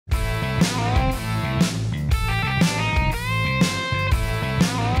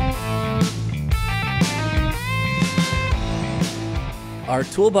Our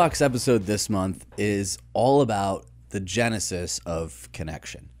Toolbox episode this month is all about the genesis of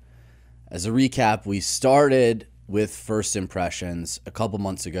connection. As a recap, we started with first impressions a couple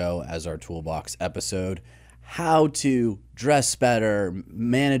months ago as our Toolbox episode, how to dress better,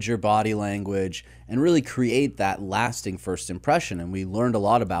 manage your body language, and really create that lasting first impression. And we learned a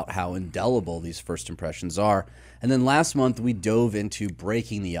lot about how indelible these first impressions are. And then last month, we dove into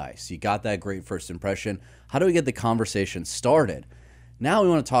breaking the ice. You got that great first impression. How do we get the conversation started? Now we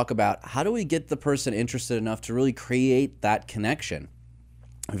want to talk about how do we get the person interested enough to really create that connection.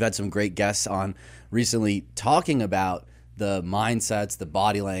 We've had some great guests on recently talking about the mindsets, the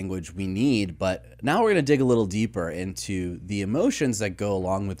body language we need, but now we're going to dig a little deeper into the emotions that go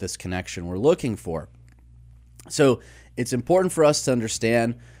along with this connection we're looking for. So it's important for us to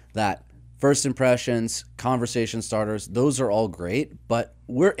understand that first impressions, conversation starters, those are all great, but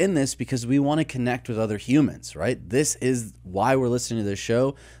we're in this because we want to connect with other humans, right? This is why we're listening to this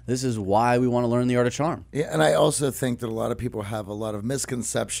show. This is why we want to learn the art of charm. Yeah, and I also think that a lot of people have a lot of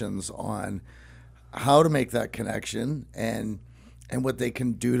misconceptions on how to make that connection and what they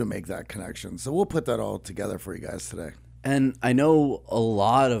can do to make that connection. So we'll put that all together for you guys today. And I know a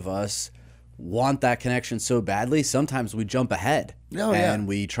lot of us want that connection so badly, sometimes we jump ahead and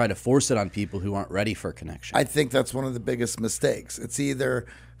we try to force it on people who aren't ready for connection. I think that's one of the biggest mistakes. It's either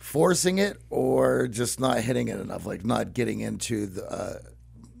forcing it or just not hitting it enough, like not getting into the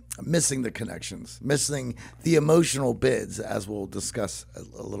missing the connections, missing the emotional bids, as we'll discuss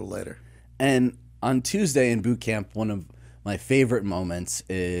a little later. And on Tuesday in boot camp, one of my favorite moments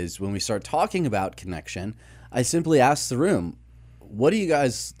is when we start talking about connection. I simply ask the room, what do you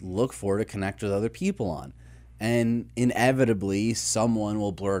guys look for to connect with other people on? And inevitably, someone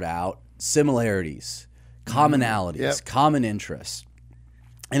will blurt out similarities, commonalities, common interests.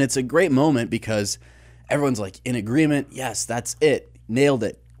 And it's a great moment because everyone's like in agreement. Yes, that's it. Nailed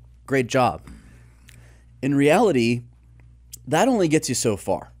it. Great job. In reality, that only gets you so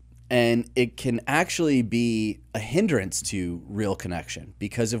far. And it can actually be a hindrance to real connection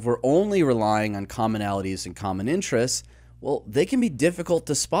because if we're only relying on commonalities and common interests, well, they can be difficult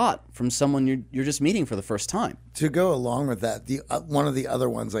to spot from someone you're just meeting for the first time. To go along with that, one of the other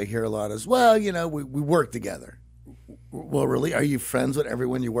ones I hear a lot is, well, we work together. Well, really, are you friends with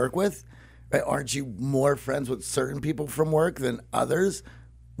everyone you work with? Right? Aren't you more friends with certain people from work than others?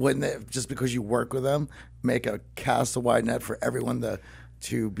 Wouldn't they, just because you work with them, make a cast a wide net for everyone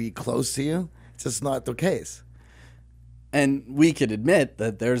to be close to you? It's just not the case. And we could admit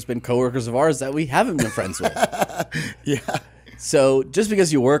that there's been coworkers of ours that we haven't been friends with. Yeah. So just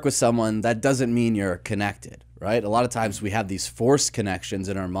because you work with someone, that doesn't mean you're connected, right? A lot of times we have these forced connections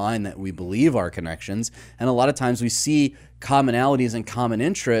in our mind that we believe are connections. And a lot of times we see commonalities and common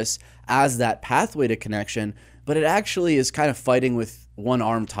interests as that pathway to connection, but it actually is kind of fighting with one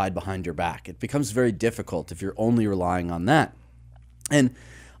arm tied behind your back. It becomes very difficult if you're only relying on that. And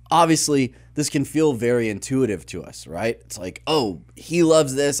obviously, this can feel very intuitive to us, right? It's like, oh, he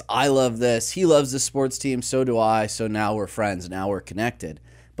loves this, I love this. He loves this sports team, so do I. So now we're friends, now we're connected.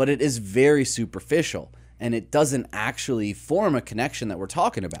 But it is very superficial, and it doesn't actually form a connection that we're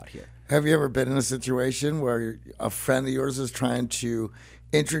talking about here. Have you ever been in a situation where a friend of yours is trying to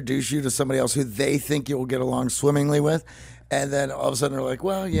introduce you to somebody else who they think you'll get along swimmingly with, and then all of a sudden they're like,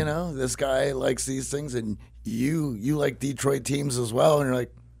 well, this guy likes these things, and you like Detroit teams as well, and you're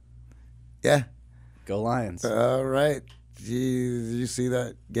like, yeah. Go Lions. All right. Did you see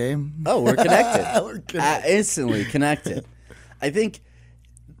that game? Oh, we're connected. We're connected. Instantly connected. I think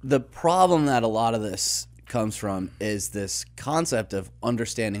the problem that a lot of this comes from is this concept of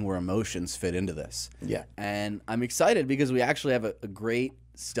understanding where emotions fit into this. Yeah. And I'm excited because we actually have a great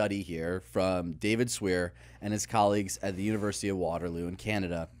study here from David Swear and his colleagues at the University of Waterloo in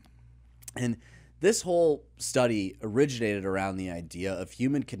Canada. And this whole study originated around the idea of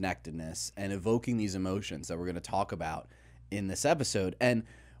human connectedness and evoking these emotions that we're going to talk about in this episode. And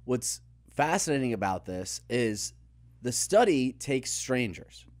what's fascinating about this is the study takes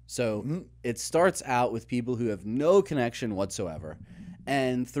strangers. So it starts out with people who have no connection whatsoever.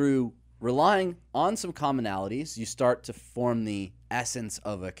 And through relying on some commonalities, you start to form the essence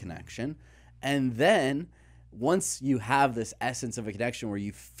of a connection. And then once you have this essence of a connection where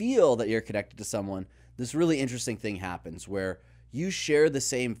you feel that you're connected to someone, this really interesting thing happens where you share the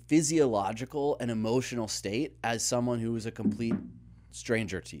same physiological and emotional state as someone who is a complete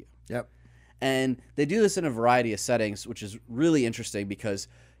stranger to you. Yep. And they do this in a variety of settings, which is really interesting because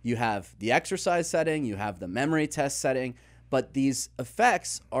you have the exercise setting, you have the memory test setting, but these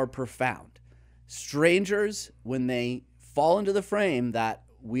effects are profound. Strangers, when they fall into the frame that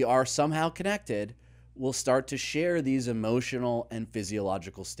we are somehow connected, will start to share these emotional and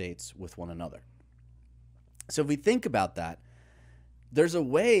physiological states with one another. So if we think about that, there's a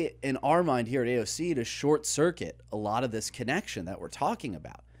way in our mind here at AOC to short circuit a lot of this connection that we're talking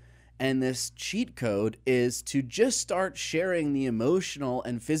about. And this cheat code is to just start sharing the emotional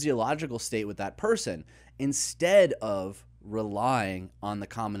and physiological state with that person instead of relying on the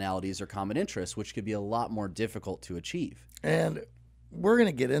commonalities or common interests, which could be a lot more difficult to achieve. And we're going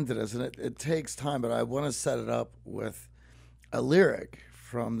to get into this, and it takes time, but I want to set it up with a lyric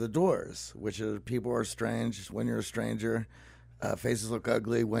from The Doors, which is people are strange when you're a stranger, faces look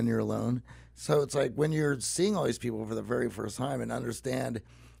ugly when you're alone. So it's like when you're seeing all these people for the very first time and understand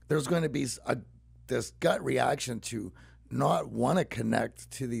there's going to be this gut reaction to not want to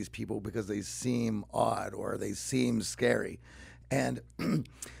connect to these people because they seem odd or they seem scary. And,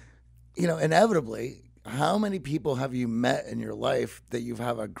 inevitably, how many people have you met in your life that you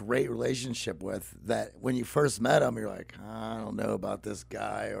have a great relationship with that when you first met them, you're like, I don't know about this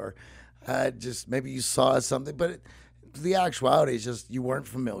guy, or just maybe you saw something, but the actuality is just you weren't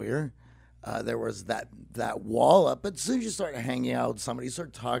familiar. There was that wall up, but as soon as you start hanging out with somebody, you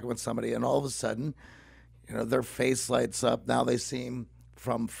start talking with somebody, and all of a sudden, their face lights up. Now they seem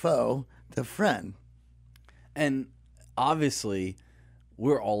from foe to friend. And obviously,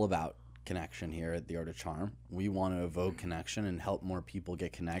 we're all about connection here at The Art of Charm. We want to evoke connection and help more people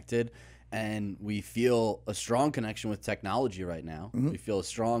get connected. And we feel a strong connection with technology right now. Mm-hmm. We feel a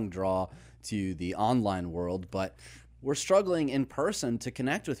strong draw to the online world, but we're struggling in person to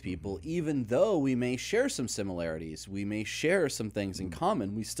connect with people. Even though we may share some similarities, we may share some things in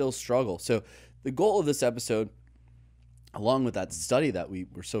common, we still struggle. So the goal of this episode, along with that study that we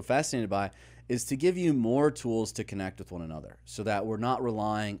were so fascinated by, is to give you more tools to connect with one another so that we're not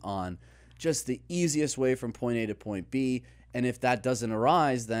relying on just the easiest way from point A to point B. And if that doesn't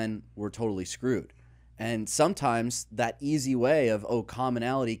arise, then we're totally screwed. And sometimes that easy way of,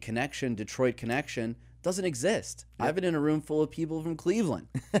 commonality, connection, Detroit connection, doesn't exist. Yep. I've been in a room full of people from Cleveland,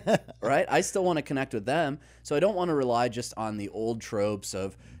 right? I still want to connect with them. So I don't want to rely just on the old tropes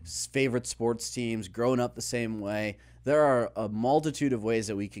of favorite sports teams, growing up the same way. There are a multitude of ways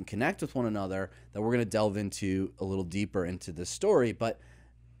that we can connect with one another that we're going to delve into a little deeper into this story. But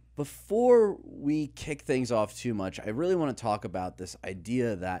before we kick things off too much, I really want to talk about this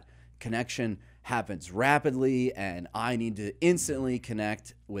idea that connection happens rapidly and I need to instantly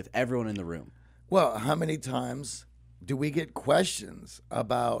connect with everyone in the room. Well, how many times do we get questions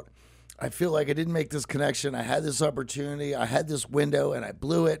about, I feel like I didn't make this connection, I had this opportunity, I had this window, and I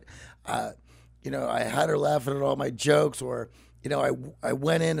blew it. I had her laughing at all my jokes, or, I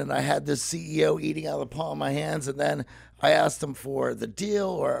went in and I had this CEO eating out of the palm of my hands, and then I asked him for the deal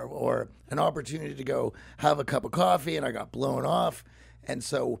or an opportunity to go have a cup of coffee, and I got blown off. And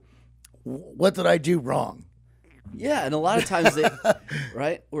so what did I do wrong? Yeah, and a lot of times,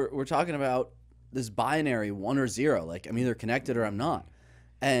 right, we're talking about this binary 1 or 0, like I'm either connected or I'm not.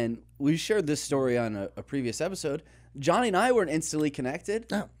 And we shared this story on a previous episode. Johnny and I weren't instantly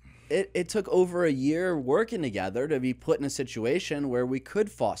connected. No. It took over a year working together to be put in a situation where we could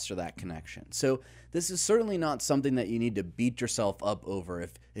foster that connection. So this is certainly not something that you need to beat yourself up over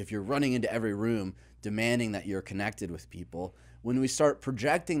if you're running into every room demanding that you're connected with people. When we start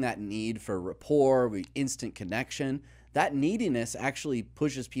projecting that need for rapport, instant connection, that neediness actually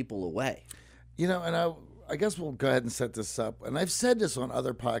pushes people away. And I guess we'll go ahead and set this up. And I've said this on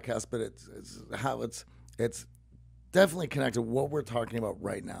other podcasts, but it's definitely connected to what we're talking about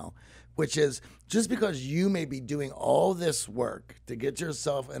right now, which is just because you may be doing all this work to get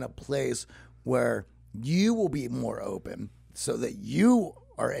yourself in a place where you will be more open so that you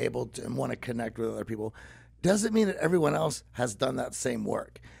are able to and want to connect with other people, doesn't mean that everyone else has done that same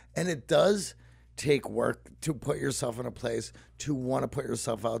work. And it does take work to put yourself in a place to want to put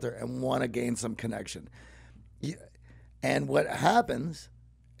yourself out there and want to gain some connection. And what happens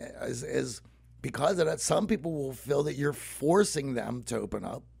is because of that, some people will feel that you're forcing them to open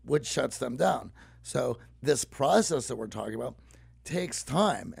up, which shuts them down. So this process that we're talking about takes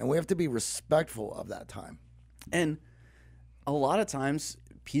time, and we have to be respectful of that time. And a lot of times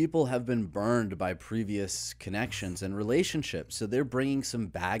people have been burned by previous connections and relationships, so they're bringing some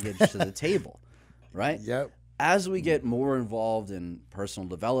baggage to the table. Right? Yep. As we get more involved in personal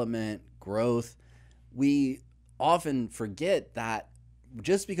development, growth, we often forget that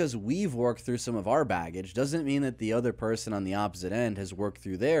just because we've worked through some of our baggage doesn't mean that the other person on the opposite end has worked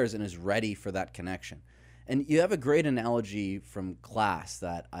through theirs and is ready for that connection. And you have a great analogy from class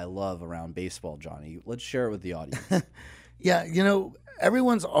that I love around baseball, Johnny. Let's share it with the audience. Yeah,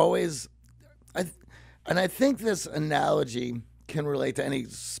 everyone's always, I think this analogy can relate to any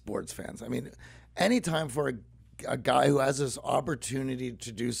sports fans. I mean, anytime for a guy who has this opportunity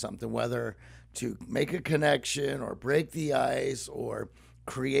to do something, whether to make a connection or break the ice or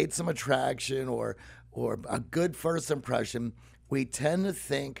create some attraction or a good first impression, we tend to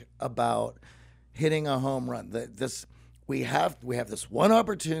think about hitting a home run. We have this one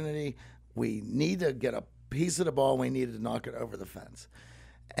opportunity. We need to get a piece of the ball. We need to knock it over the fence.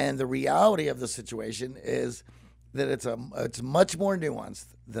 And the reality of the situation is that it's much more nuanced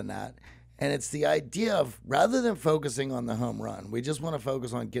than that. And it's the idea of, rather than focusing on the home run, we just want to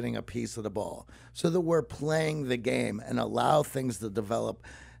focus on getting a piece of the ball so that we're playing the game and allow things to develop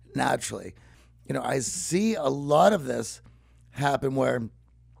naturally. I see a lot of this happen where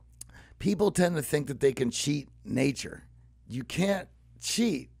people tend to think that they can cheat nature. You can't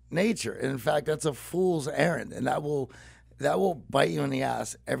cheat nature. And in fact, that's a fool's errand, and that will bite you in the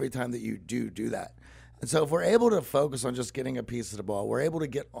ass every time that you do that. And so if we're able to focus on just getting a piece of the ball, we're able to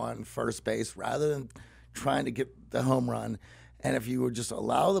get on first base rather than trying to get the home run. And if you would just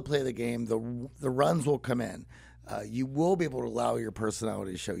allow the play of the game, the runs will come in. You will be able to allow your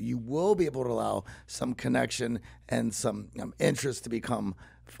personality to show. You will be able to allow some connection and some interest to become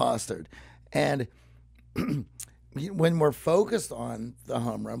fostered. And when we're focused on the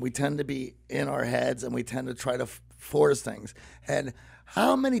home run, we tend to be in our heads and we tend to try to force things. And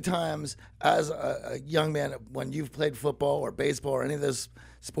how many times as a young man, when you've played football or baseball or any of those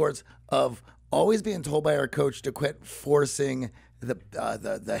sports, of always being told by our coach to quit forcing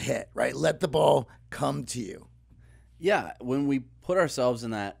the hit, right? Let the ball come to you. Yeah, when we put ourselves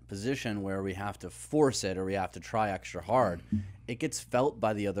in that position where we have to force it or we have to try extra hard, it gets felt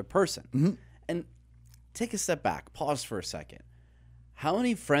by the other person. Mm-hmm. And take a step back, pause for a second. How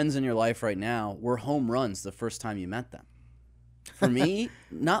many friends in your life right now were home runs the first time you met them? For me,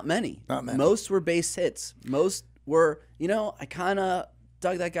 not many. Not many. Most were base hits. Most were, I kind of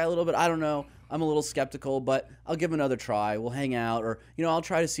dug that guy a little bit. I don't know. I'm a little skeptical, but I'll give him another try. We'll hang out, or, I'll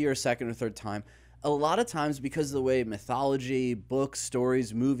try to see her a second or third time. A lot of times, because of the way mythology, books,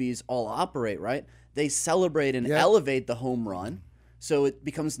 stories, movies all operate, right? They celebrate and elevate the home run. So it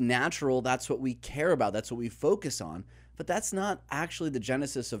becomes natural. That's what we care about. That's what we focus on. But that's not actually the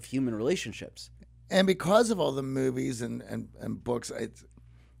genesis of human relationships. And because of all the movies and books,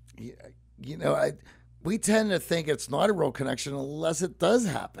 we tend to think it's not a real connection unless it does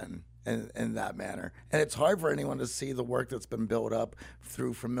happen in that manner. And it's hard for anyone to see the work that's been built up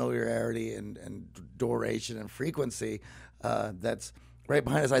through familiarity and duration and frequency that's right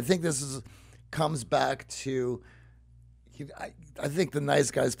behind us. I think comes back to, I think the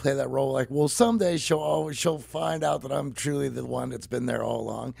nice guys play that role like, well, someday she'll find out that I'm truly the one that's been there all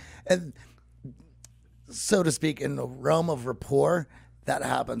along. And so to speak, in the realm of rapport, that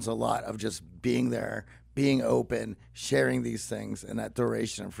happens a lot, of just being there, being open, sharing these things, and that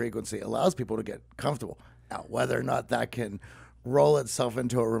duration and frequency allows people to get comfortable. Now, whether or not that can roll itself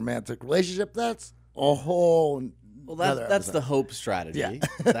into a romantic relationship, that's a whole that's the hope strategy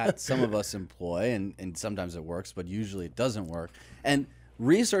that some of us employ, and sometimes it works, but usually it doesn't work. And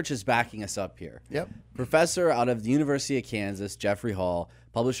research is backing us up here. Yep. Professor out of the University of Kansas, Jeffrey Hall,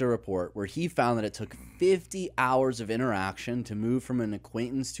 published a report where he found that it took 50 hours of interaction to move from an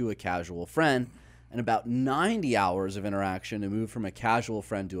acquaintance to a casual friend, and about 90 hours of interaction to move from a casual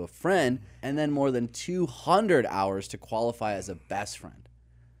friend to a friend, and then more than 200 hours to qualify as a best friend.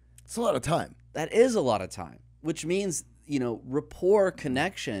 It's a lot of time. That is a lot of time, which means, rapport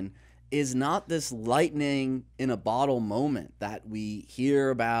connection is not this lightning in a bottle moment that we hear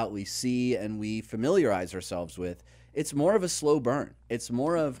about, we see, and we familiarize ourselves with. It's more of a slow burn. It's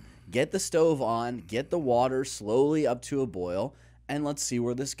more of get the stove on, get the water slowly up to a boil, and let's see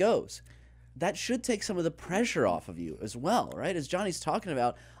where this goes. That should take some of the pressure off of you as well, right? As Johnny's talking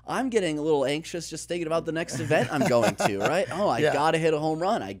about, I'm getting a little anxious just thinking about the next event I'm going to, right? Oh, I got to hit a home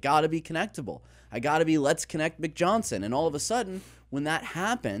run. I got to be connectable. I got to be Let's Connect McJohnson. And all of a sudden, when that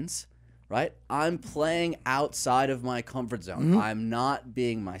happens, right, I'm playing outside of my comfort zone. Mm-hmm. I'm not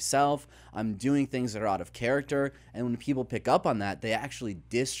being myself. I'm doing things that are out of character. And when people pick up on that, they actually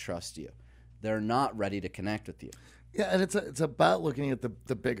distrust you. They're not ready to connect with you. Yeah, and it's about looking at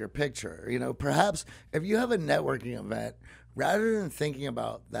the bigger picture. Perhaps if you have a networking event, rather than thinking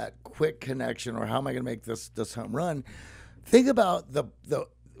about that quick connection or how am I going to make this home run, think about the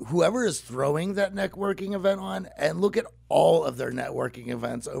whoever is throwing that networking event on, and look at all of their networking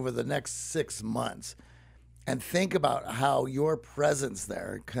events over the next 6 months, and think about how your presence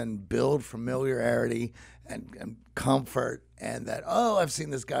there can build familiarity and comfort, and that, oh, I've seen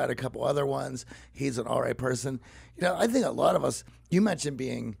this guy at a couple other ones. He's an all right person. I think a lot of us, you mentioned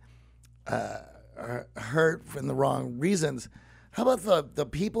being hurt for the wrong reasons. How about the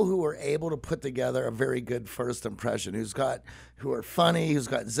people who are able to put together a very good first impression, who are funny, who's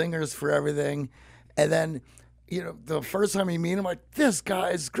got zingers for everything, and then the first time you meet him, like, this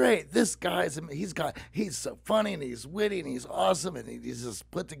guy's great. This guy's he's so funny and he's witty and he's awesome and he's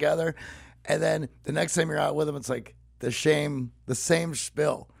just put together. And then the next time you're out with him, it's like the same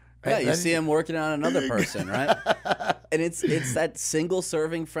spill. Yeah, Right? you see him working on another person, right? And it's that single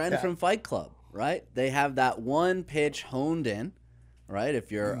serving friend from Fight Club, right? They have that one pitch honed in, right?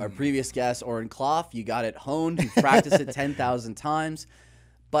 If you're our previous guest, Oren Clough, you got it honed. You practiced it 10,000 times.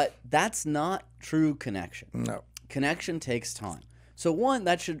 But that's not true connection. No. Connection takes time. So one,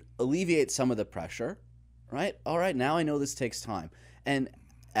 that should alleviate some of the pressure, right? All right, now I know this takes time. And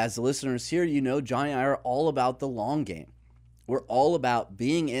as the listeners here, Johnny and I are all about the long game. We're all about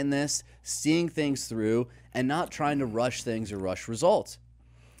being in this, seeing things through, and not trying to rush things or rush results.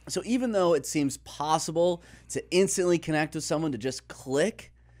 So even though it seems possible to instantly connect with someone, to just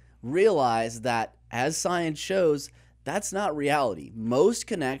click, realize that, as science shows, that's not reality. Most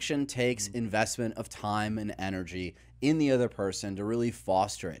connection takes investment of time and energy in the other person to really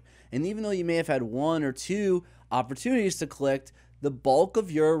foster it. And even though you may have had one or two opportunities to click, the bulk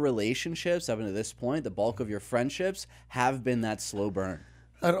of your relationships up to this point, the bulk of your friendships have been that slow burn.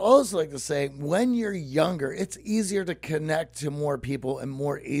 I'd also like to say, when you're younger, it's easier to connect to more people and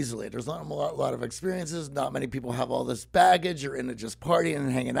more easily. There's not a lot of experiences. Not many people have all this baggage. You're into just partying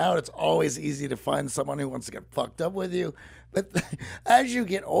and hanging out. It's always easy to find someone who wants to get fucked up with you. But as you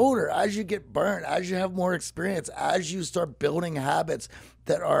get older, as you get burned, as you have more experience, as you start building habits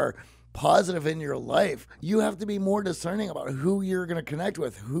that are positive in your life, you have to be more discerning about who you're going to connect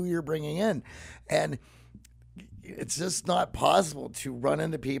with, who you're bringing in. And it's just not possible to run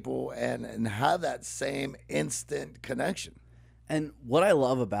into people and have that same instant connection. And what I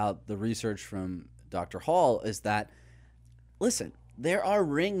love about the research from Dr. Hall is that, listen, there are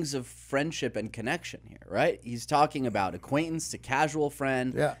rings of friendship and connection here, right? He's talking about acquaintance to casual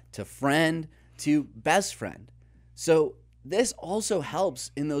friend, to friend to best friend. So this also helps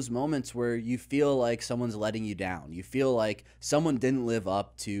in those moments where you feel like someone's letting you down. You feel like someone didn't live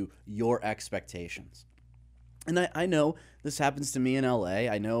up to your expectations. And I know this happens to me in LA.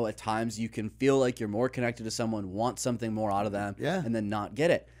 I know at times you can feel like you're more connected to someone, want something more out of them, and then not get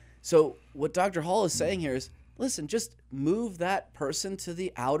it. So what Dr. Hall is saying here is, listen, just move that person to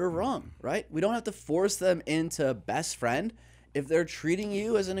the outer rung, right? We don't have to force them into best friend. If they're treating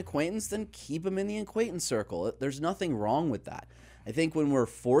you as an acquaintance, then keep them in the acquaintance circle. There's nothing wrong with that. I think when we're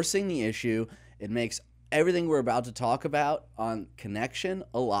forcing the issue, it makes everything we're about to talk about on connection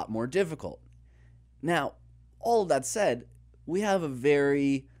a lot more difficult. Now, all of that said, we have a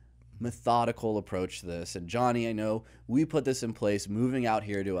very methodical approach to this. And Johnny, I know we put this in place moving out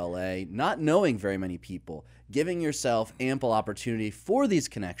here to LA, not knowing very many people, giving yourself ample opportunity for these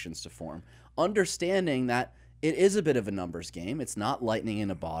connections to form, understanding that it is a bit of a numbers game. It's not lightning in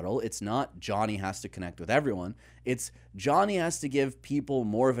a bottle. It's not Johnny has to connect with everyone. It's Johnny has to give people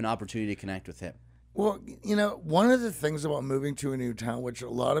more of an opportunity to connect with him. Well, one of the things about moving to a new town, which a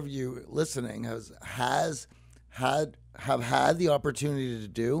lot of you listening have had the opportunity to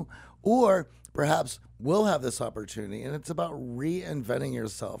do, or perhaps will have this opportunity, and it's about reinventing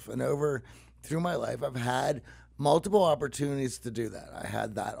yourself. And through my life, I've had multiple opportunities to do that. I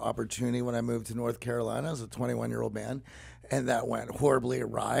had that opportunity when I moved to North Carolina as a 21-year-old man, and that went horribly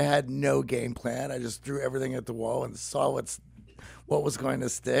awry. I had no game plan. I just threw everything at the wall and saw what was going to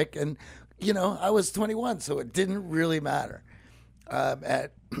stick. And I was 21, so it didn't really matter.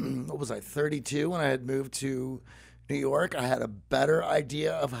 At what was I, 32 when I had moved to New York, I had a better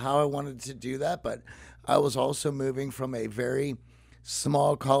idea of how I wanted to do that, but I was also moving from a very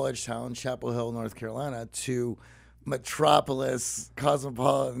small college town, Chapel Hill, North Carolina, to metropolis,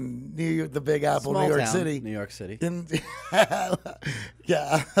 cosmopolitan, the Big Apple, Small New York town, City. New York City.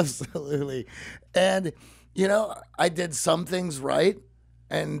 Yeah, absolutely. And, I did some things right,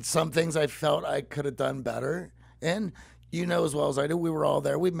 and some things I felt I could have done better. And as well as I do, we were all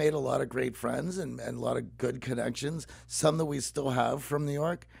there. We made a lot of great friends and a lot of good connections, some that we still have from New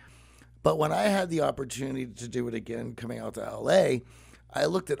York. But when I had the opportunity to do it again coming out to LA, I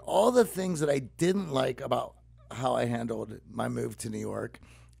looked at all the things that I didn't like about how I handled my move to New York.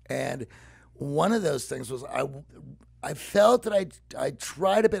 And one of those things was I felt that I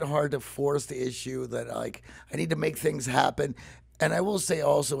tried a bit hard to force the issue, that I need to make things happen. And I will say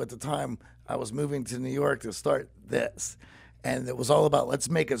also, at the time, I was moving to New York to start this. And it was all about, let's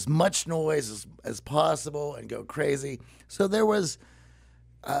make as much noise as possible and go crazy. So there was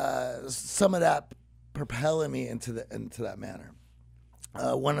some of that propelling me into that manner.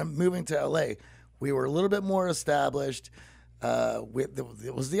 When I'm moving to LA, we were a little bit more established.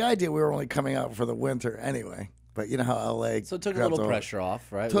 it was the idea we were only coming out for the winter anyway. But you know how LA. So it took a little pressure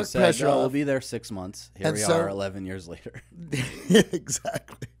off, right? Took we said, pressure off. We'll be there 6 months. Here And we so- are 11 years later.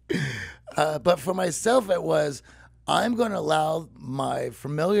 Exactly. But for myself, it was, I'm going to allow my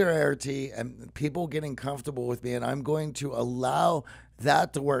familiarity and people getting comfortable with me, and I'm going to allow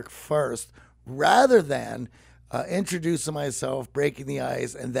that to work first rather than introducing myself, breaking the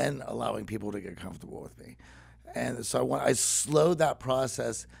ice, and then allowing people to get comfortable with me. And so I slowed that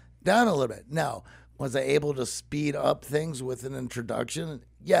process down a little bit. Now, was I able to speed up things with an introduction?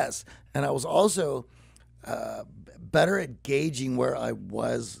 Yes. And I was also better at gauging where I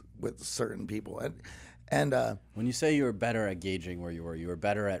was with certain people. And When you say you were better at gauging where you were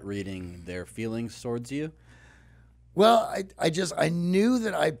better at reading their feelings towards you? well, I knew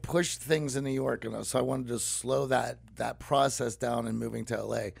that I pushed things in New York, and so I wanted to slow that process down in moving to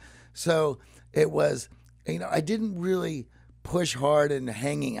LA. So it was, I didn't really push hard in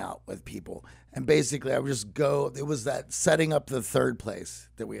hanging out with people. And basically I would just go, it was that setting up the third place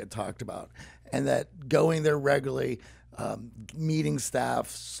that we had talked about, and that going there regularly, meeting staff,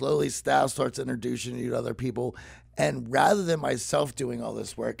 slowly staff starts introducing you to other people. And rather than myself doing all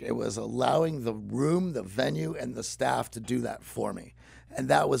this work, it was allowing the room, the venue, and the staff to do that for me. And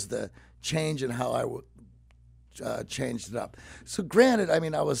that was the change in how I changed it up. So granted, I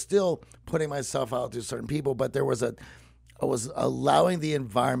mean, I was still putting myself out to certain people, but I was allowing the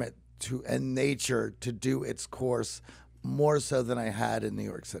environment and nature to do its course more so than I had in New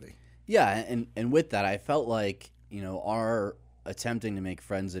York City. Yeah, and with that, I felt like, our attempting to make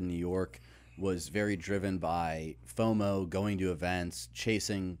friends in New York was very driven by FOMO, going to events,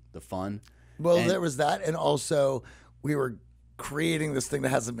 chasing the fun. Well, there was that, and also we were creating this thing that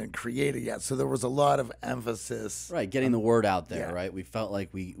hasn't been created yet. So there was a lot of emphasis. Right, getting the word out there, yeah. right? We felt like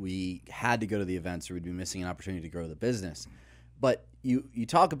we had to go to the events or we'd be missing an opportunity to grow the business. But you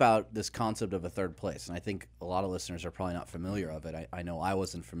talk about this concept of a third place, and I think a lot of listeners are probably not familiar of it. I know I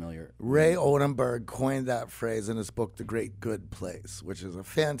wasn't familiar. Ray Oldenburg coined that phrase in his book, The Great Good Place, which is a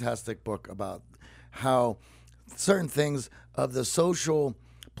fantastic book about how certain things of the social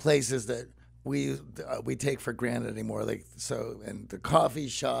places that we take for granted anymore, and the coffee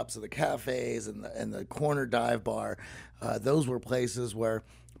shops and the cafes and the corner dive bar, those were places where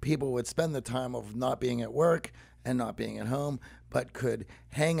people would spend the time of not being at work and not being at home, but could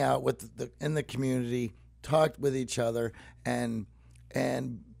hang out in the community, talk with each other, and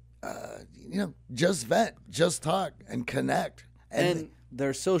just vent, just talk, and connect. And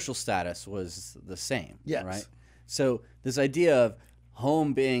their social status was the same, yes. right? So this idea of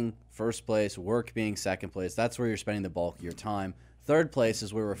home being first place, work being second place, that's where you're spending the bulk of your time. Third place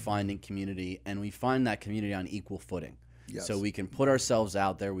is where we're finding community, and we find that community on equal footing. Yes. So we can put ourselves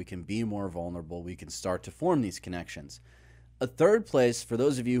out there, we can be more vulnerable, we can start to form these connections. A third place, for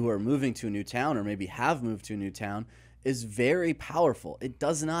those of you who are moving to a new town or maybe have moved to a new town, is very powerful. It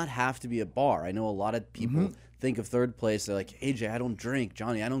does not have to be a bar. I know a lot of people think of third place, they're like, AJ, I don't drink.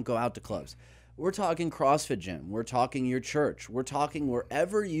 Johnny, I don't go out to clubs. We're talking CrossFit gym. We're talking your church. We're talking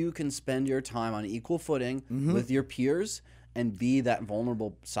wherever you can spend your time on equal footing with your peers and be that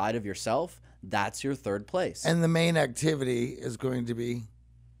vulnerable side of yourself. That's your third place. And the main activity is going to be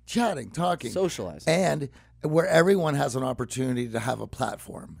chatting, talking, socializing, and where everyone has an opportunity to have a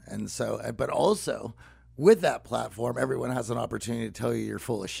platform. And so, but also with that platform, everyone has an opportunity to tell you you're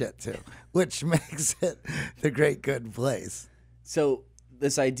full of shit too, which makes it the great good place. So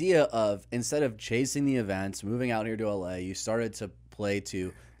this idea of, instead of chasing the events, moving out here to LA, you started to play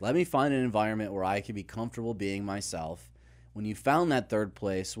to, let me find an environment where I can be comfortable being myself. When you found that third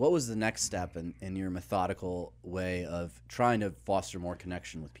place, what was the next step in your methodical way of trying to foster more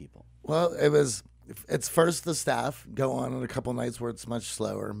connection with people? Well, it's first the staff, go on a couple nights where it's much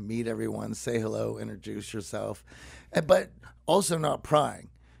slower, meet everyone, say hello, introduce yourself, but also not prying,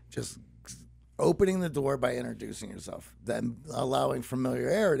 just opening the door by introducing yourself, then allowing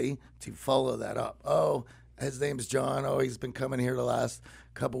familiarity to follow that up. Oh, his name's John. Oh, he's been coming here the last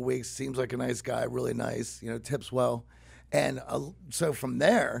couple weeks. Seems like a nice guy, really nice, tips well. And so from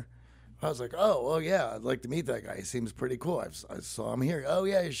there, I was like, oh, well, yeah, I'd like to meet that guy. He seems pretty cool. I saw him here. Oh,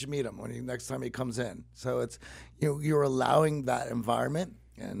 yeah, you should meet him next time he comes in. So it's, you're allowing that environment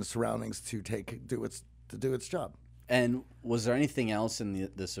and the surroundings to do its job. And was there anything else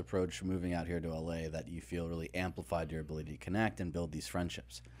in this approach moving out here to LA that you feel really amplified your ability to connect and build these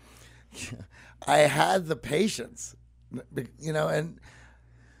friendships? I had the patience, and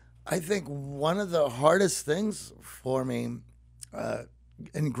I think one of the hardest things for me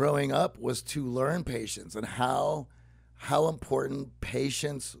in growing up was to learn patience and how important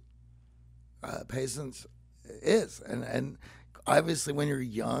patience is. And obviously, when you're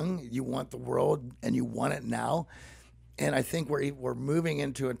young, you want the world and you want it now. And I think we're moving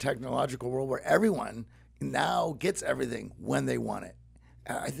into a technological world where everyone now gets everything when they want it.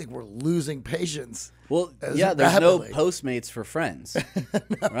 I think we're losing patience. Well, yeah, there's rapidly. No Postmates for friends,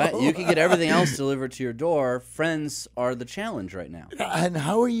 no. Right? You can get everything else delivered to your door. Friends are the challenge right now. And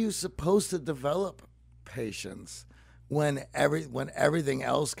how are you supposed to develop patience when everything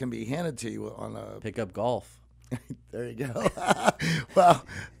else can be handed to you on a pick up golf? There you go. Well,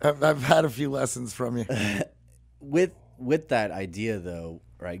 I've had a few lessons from you. With that idea, though,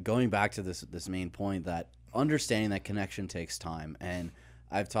 right? Going back to this main point that understanding that connection takes time, and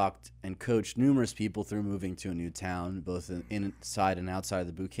I've talked and coached numerous people through moving to a new town, both inside and outside of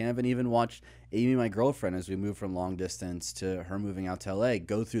the boot camp, and even watched Amy, my girlfriend, as we moved from long distance to her moving out to LA,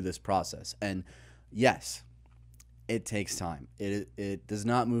 go through this process. And yes, it takes time. It does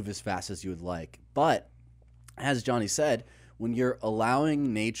not move as fast as you would like. But as Johnny said, when you're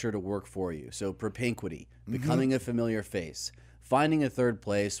allowing nature to work for you, so propinquity, becoming a familiar face, finding a third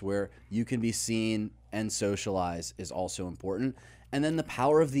place where you can be seen and socialize is also important. And then the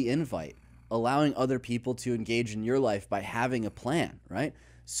power of the invite, allowing other people to engage in your life by having a plan, right?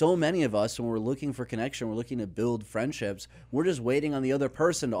 So many of us, when we're looking for connection, we're looking to build friendships, we're just waiting on the other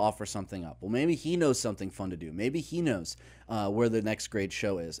person to offer something up. Well, maybe he knows something fun to do. Maybe he knows where the next great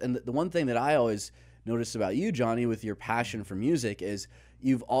show is. And the one thing that I always noticed about you, Johnny, with your passion for music is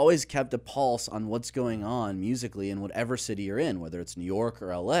you've always kept a pulse on what's going on musically in whatever city you're in, whether it's New York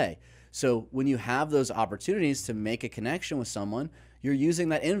or LA. So when you have those opportunities to make a connection with someone, you're using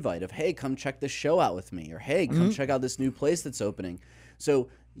that invite of, hey, come check this show out with me, or hey, come check out this new place that's opening. So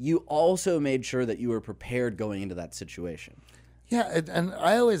you also made sure that you were prepared going into that situation. Yeah, and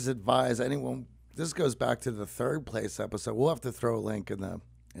I always advise anyone, this goes back to the third place episode. We'll have to throw a link in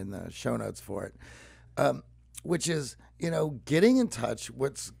the show notes for it, which is, getting in touch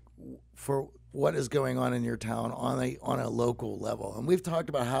for what is going on in your town on a local level. And we've talked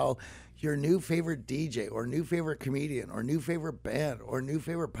about how your new favorite DJ or new favorite comedian or new favorite band or new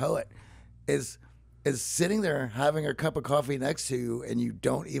favorite poet is sitting there having a cup of coffee next to you and you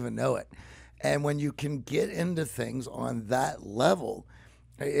don't even know it. And when you can get into things on that level,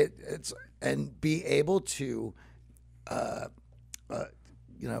 it's and be able to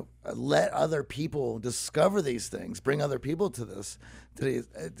let other people discover these things, bring other people to this.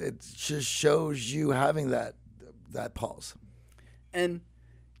 It just shows you having that pulse. And,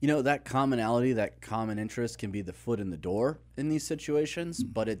 that commonality, that common interest can be the foot in the door in these situations,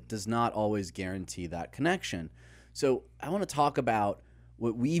 but it does not always guarantee that connection. So I want to talk about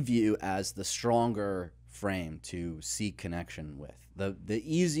what we view as the stronger frame to seek connection with, the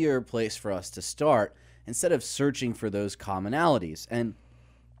easier place for us to start instead of searching for those commonalities. And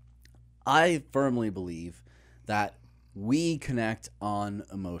I firmly believe that we connect on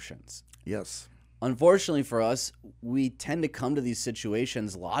emotions. Yes. Unfortunately for us, we tend to come to these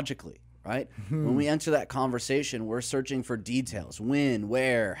situations logically, right? When we enter that conversation, we're searching for details, when,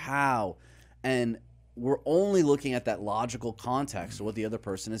 where, how, and we're only looking at that logical context of what the other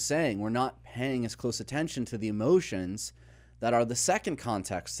person is saying. We're not paying as close attention to the emotions that are the second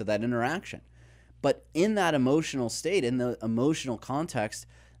context to that interaction. But in that emotional state, in the emotional context,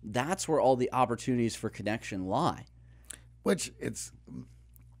 that's where all the opportunities for connection lie. Which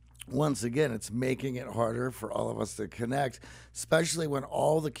once again, it's making it harder for all of us to connect, especially when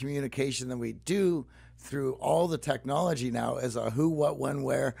all the communication that we do through all the technology now is a who, what, when,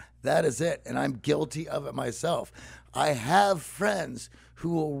 where. That is it. And I'm guilty of it myself. I have friends who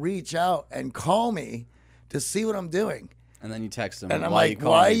will reach out and call me to see what I'm doing. And then you text them. And I'm like,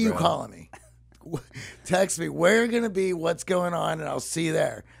 why are you calling me? Text me where you're going to be, what's going on, and I'll see you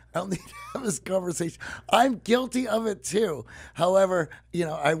there. I don't need to have this conversation. I'm guilty of it too. However,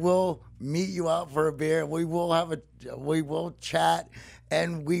 I will meet you out for a beer. We will chat,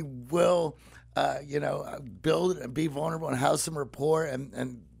 and we will, build and be vulnerable and have some rapport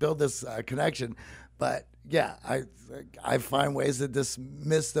and build this connection. But yeah, I find ways to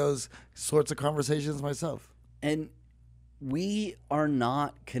dismiss those sorts of conversations myself. And we are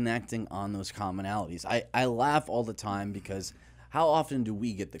not connecting on those commonalities. I laugh all the time because how often do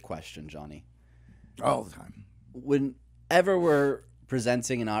we get the question, Johnny? All the time. Whenever we're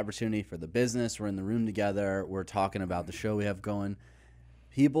presenting an opportunity for the business, we're in the room together, we're talking about the show we have going,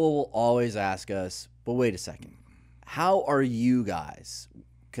 people will always ask us, but wait a second, how are you guys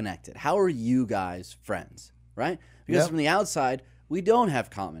connected? How are you guys friends, right? Because from the outside, we don't have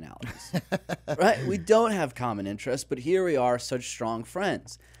commonalities, right? We don't have common interests, but here we are, such strong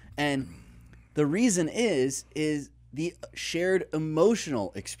friends. And the reason is the shared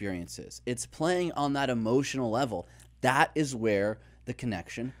emotional experiences. It's playing on that emotional level. That is where the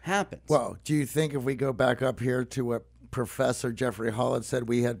connection happens. Well, do you think if we go back up here to what Professor Jeffrey Holland said,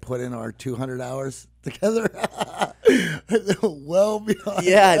 we had put in our 200 hours together? Well beyond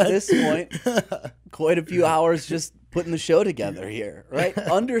yeah, that. at this point, quite a few hours just putting the show together here, right?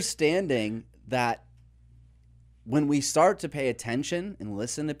 Understanding that when we start to pay attention and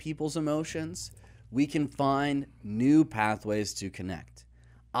listen to people's emotions, we can find new pathways to connect.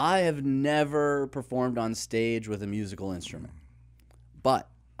 I have never performed on stage with a musical instrument, but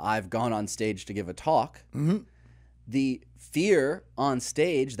I've gone on stage to give a talk. Mm-hmm. The fear on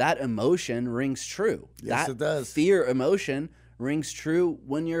stage, that emotion rings true. Yes, that it does. Fear emotion rings true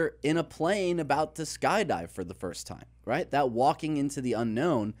when you're in a plane about to skydive for the first time, right? That walking into the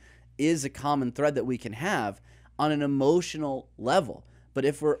unknown is a common thread that we can have on an emotional level. But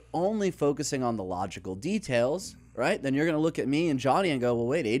if we're only focusing on the logical details, right, then you're going to look at me and Johnny and go, well,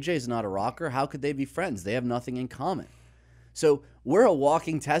 wait, AJ's not a rocker. How could they be friends? They have nothing in common. So we're a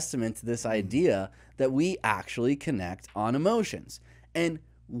walking testament to this idea that we actually connect on emotions. And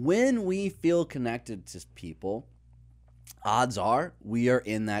when we feel connected to people, odds are we are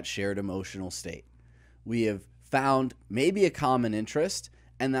in that shared emotional state. We have found maybe a common interest,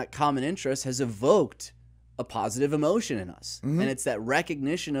 and that common interest has evoked a positive emotion in us. And it's that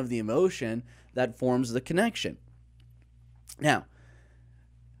recognition of the emotion that forms the connection. Now,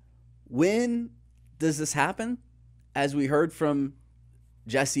 when does this happen? As we heard from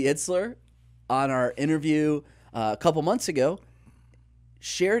Jesse Itzler on our interview a couple months ago,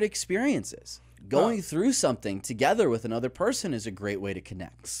 shared experiences. Going through something together with another person is a great way to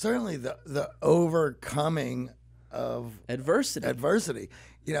connect. Certainly the overcoming of Adversity.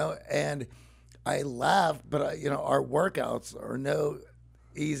 and I laugh, but our workouts are no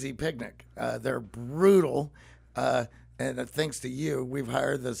easy picnic. They're brutal. And thanks to you, we've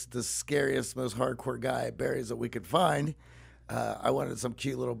hired the scariest, most hardcore guy at Barry's that we could find. I wanted some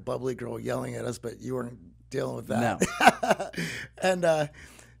cute little bubbly girl yelling at us, but you weren't dealing with that. No.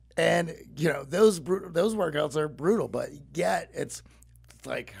 and those workouts are brutal, but yet it's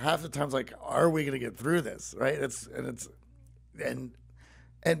like half the times like, are we going to get through this? Right?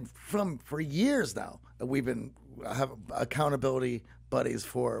 And for years now, we've been have accountability buddies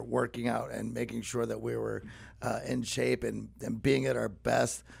for working out and making sure that we were in shape and being at our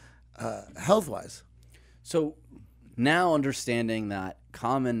best health-wise. So now understanding that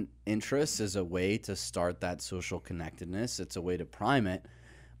common interests is a way to start that social connectedness, it's a way to prime it,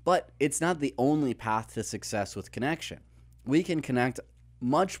 but it's not the only path to success with connection. We can connect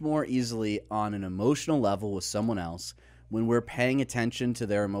much more easily on an emotional level with someone else when we're paying attention to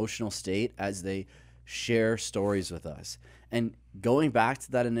their emotional state as they share stories with us. And going back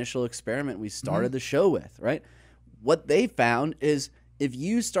to that initial experiment we started the show with, right? What they found is if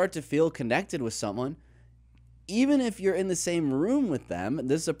you start to feel connected with someone, even if you're in the same room with them,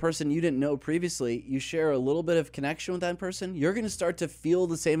 this is a person you didn't know previously, you share a little bit of connection with that person, you're going to start to feel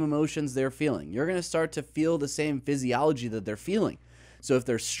the same emotions they're feeling. You're going to start to feel the same physiology that they're feeling. So if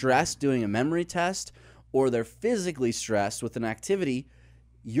they're stressed doing a memory test or they're physically stressed with an activity,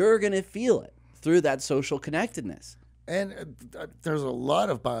 you're going to feel it through that social connectedness. And there's a lot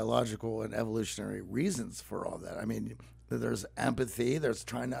of biological and evolutionary reasons for all that. I mean, there's empathy. There's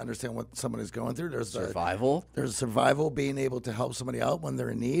trying to understand what someone is going through. There's Survival. There's survival, being able to help somebody out when they're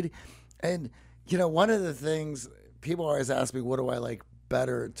in need. And, one of the things people always ask me, what do I like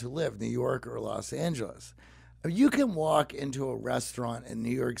better to live, New York or Los Angeles? You can walk into a restaurant in New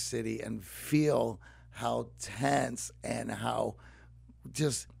York City and feel how tense and how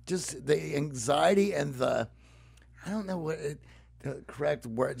just the anxiety and the, I don't know what the correct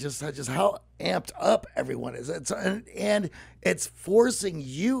word, just how amped up everyone is. And it's forcing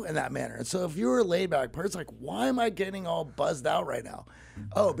you in that manner. And so if you're a laid back person, like, why am I getting all buzzed out right now?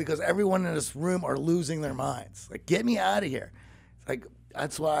 Oh, because everyone in this room are losing their minds. Like, get me out of here. Like,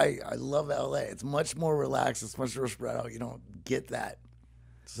 that's why I love LA. It's much more relaxed. It's much more spread out. You don't get that.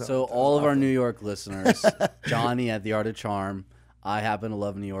 So all of our New York listeners, Johnny at The Art of Charm, I happen to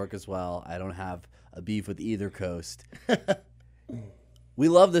love New York as well. I don't have a beef with either coast. We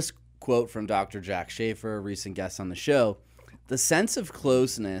love this quote from Dr. Jack Schaefer, a recent guest on the show. The sense of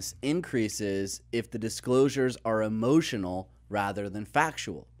closeness increases if the disclosures are emotional rather than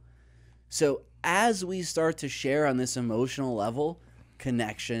factual. So as we start to share on this emotional level,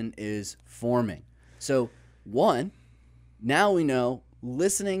 connection is forming. So one, now we know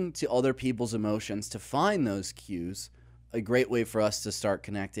listening to other people's emotions to find those cues, a great way for us to start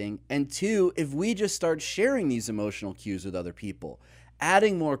connecting. And two, if we just start sharing these emotional cues with other people,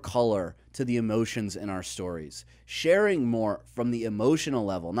 adding more color to the emotions in our stories, sharing more from the emotional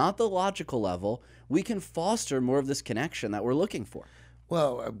level, not the logical level, we can foster more of this connection that we're looking for.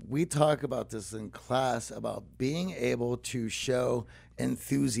 Well, we talk about this in class about being able to show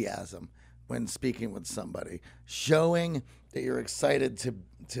enthusiasm when speaking with somebody, showing that you're excited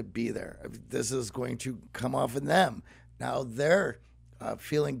to be there. This is going to come off in them. Now they're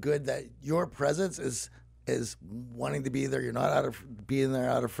feeling good that your presence is wanting to be there. You're not out of being there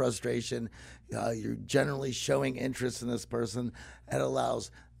out of frustration. You're generally showing interest in this person. It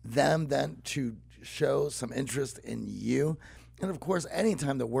allows them then to show some interest in you. And of course,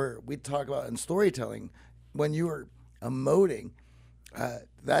 anytime that we talk about in storytelling, when you are emoting,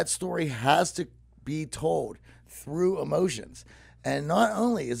 that story has to be told through emotions. And not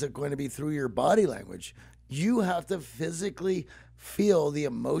only is it going to be through your body language, you have to physically feel the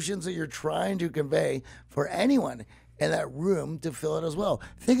emotions that you're trying to convey for anyone in that room to feel it as well.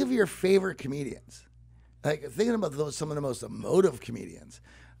 Think of your favorite comedians. Like thinking about some of the most emotive comedians.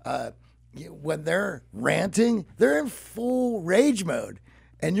 When they're ranting, they're in full rage mode,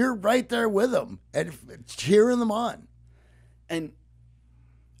 and you're right there with them and cheering them on. And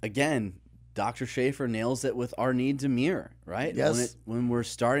again, Dr. Schaefer nails it with our need to mirror, right? Yes. When we're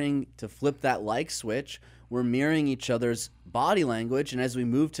starting to flip that like switch, we're mirroring each other's body language, and as we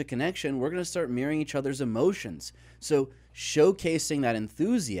move to connection, we're going to start mirroring each other's emotions. So showcasing that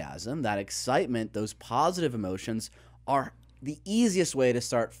enthusiasm, that excitement, those positive emotions are the easiest way to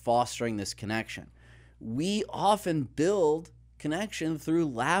start fostering this connection. We often build connection through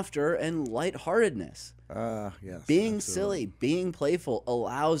laughter and lightheartedness. Yes, being absolutely. silly, being playful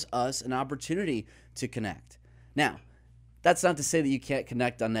allows us an opportunity to connect. Now, that's not to say that you can't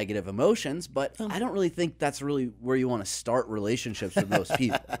connect on negative emotions, but I don't really think that's really where you want to start relationships with most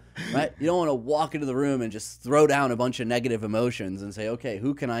people, right? You don't want to walk into the room and just throw down a bunch of negative emotions and say, okay,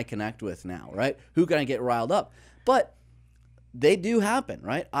 who can I connect with now, right? Who can I get riled up? But they do happen,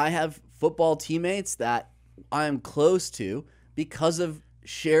 right? I have football teammates that I'm close to because of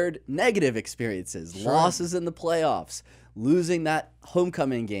shared negative experiences, Sure. losses in the playoffs, losing that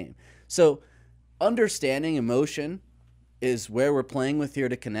homecoming game. So understanding emotion is where we're playing with here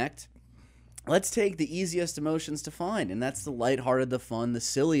to connect. Let's take the easiest emotions to find, and that's the lighthearted, the fun, the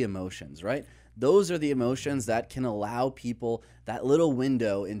silly emotions, right? Those are the emotions that can allow people that little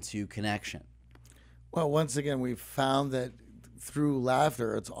window into connection. Well, once again, we've found that through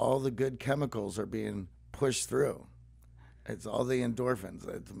laughter, it's all the good chemicals are being pushed through. It's all the endorphins.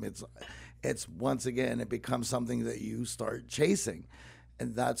 It's once again, it becomes something that you start chasing.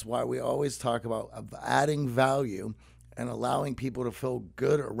 And that's why we always talk about adding value and allowing people to feel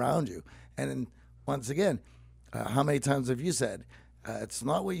good around you. And then, once again, how many times have you said, it's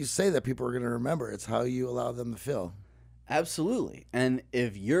not what you say that people are going to remember, it's how you allow them to feel. Absolutely. And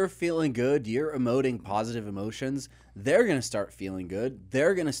if you're feeling good, you're emoting positive emotions, they're going to start feeling good.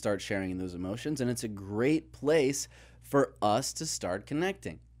 They're going to start sharing those emotions. And it's a great place for us to start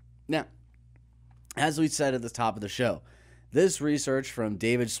connecting. Now, as we said at the top of the show, this research from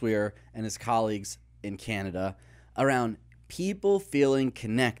David Swear and his colleagues in Canada around people feeling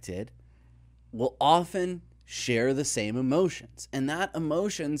connected will often share the same emotions. And that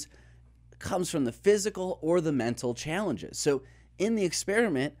emotions comes from the physical or the mental challenges. So in the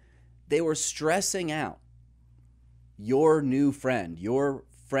experiment, they were stressing out your new friend, your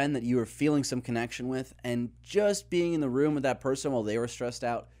friend that you were feeling some connection with, and just being in the room with that person while they were stressed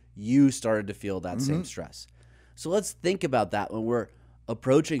out, you started to feel that same stress. So let's think about that when we're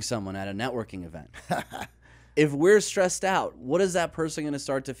approaching someone at a networking event. If we're stressed out, what is that person going to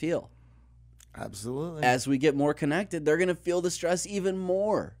start to feel? Absolutely. As we get more connected, they're going to feel the stress even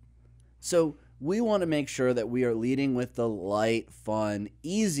more. So we want to make sure that we are leading with the light, fun,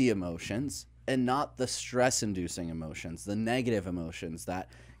 easy emotions and not the stress-inducing emotions, the negative emotions that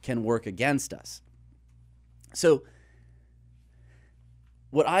can work against us. So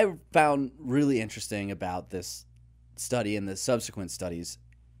what I found really interesting about this study and the subsequent studies,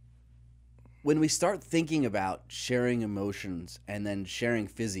 when we start thinking about sharing emotions and then sharing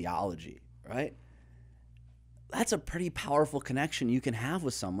physiology, right? That's a pretty powerful connection you can have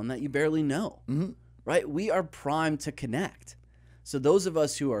with someone that you barely know, right? We are primed to connect. So those of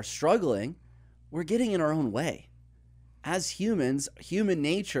us who are struggling, we're getting in our own way. As humans, human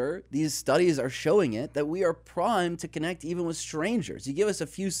nature, these studies are showing it, that we are primed to connect even with strangers. You give us a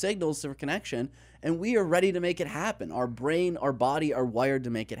few signals for connection, and we are ready to make it happen. Our brain, our body are wired to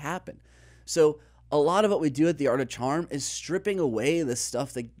make it happen. So a lot of what we do at the Art of Charm is stripping away the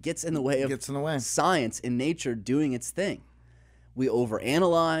stuff that gets in the way of Gets in the way. science and nature doing its thing. we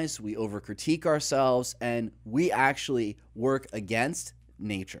overanalyze, we overcritique ourselves, and we actually work against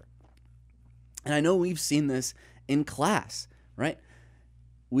nature. And I know we've seen this in class, right?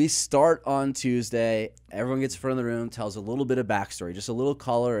 We start on Tuesday, everyone gets in front of the room, tells a little bit of backstory, just a little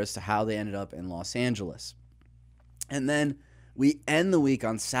color as to how they ended up in Los Angeles. And then we end the week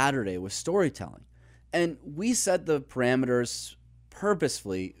on Saturday with storytelling. And we set the parameters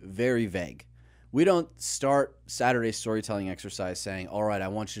purposefully very vague. We don't start Saturday's storytelling exercise saying, all right, I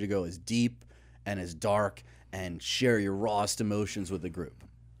want you to go as deep and as dark and share your rawest emotions with the group.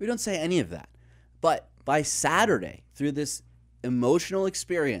 We don't say any of that. But by Saturday, through this emotional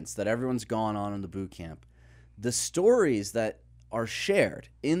experience that everyone's gone on in the boot camp, the stories that are shared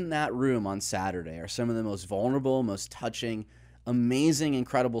in that room on Saturday are some of the most vulnerable, most touching, amazing,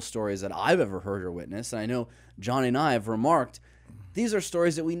 incredible stories that I've ever heard or witnessed. And I know Johnny and I have remarked, these are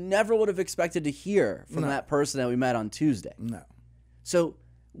stories that we never would have expected to hear from that person that we met on Tuesday. No. So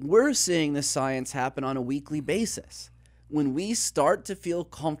we're seeing this science happen on a weekly basis. When we start to feel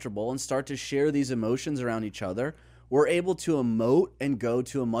comfortable and start to share these emotions around each other, we're able to emote and go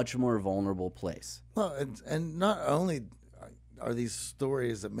to a much more vulnerable place. Well, and not only are these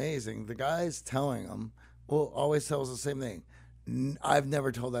stories amazing, the guys telling them will always tell us the same thing. I've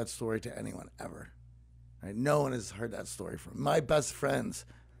never told that story to anyone ever. Right? No one has heard that story from my best friends.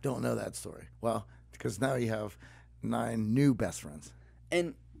 Don't know that story. Well, because now you have 9 new best friends.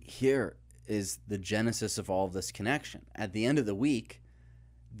 And here is the genesis of all of this connection. At the end of the week,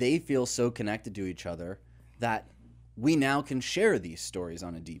 they feel so connected to each other that we now can share these stories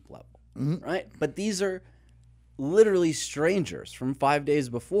on a deep level, right? But these are literally strangers from 5 days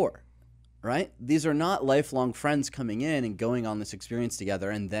before, right? These are not lifelong friends coming in and going on this experience together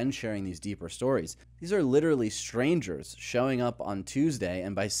and then sharing these deeper stories. These are literally strangers showing up on Tuesday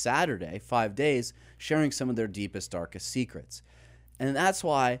and by Saturday, 5 days, sharing some of their deepest, darkest secrets. And that's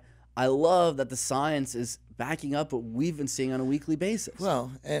why I love that the science is backing up what we've been seeing on a weekly basis.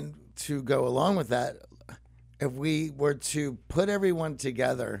 Well, and to go along with that, if we were to put everyone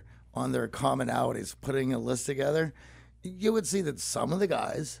together on their commonalities, putting a list together, you would see that some of the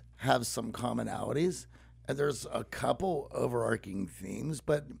guys have some commonalities, and there's a couple overarching themes,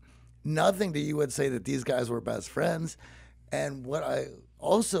 but nothing that you would say that these guys were best friends. And what I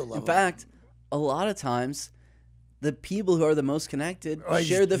also love... In fact, a lot of times, the people who are the most connected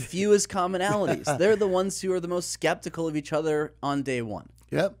share the fewest commonalities. They're the ones who are the most skeptical of each other on day one.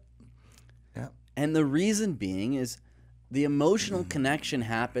 Yep. And the reason being is the emotional connection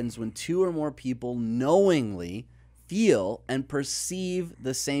happens when 2 or more people knowingly feel and perceive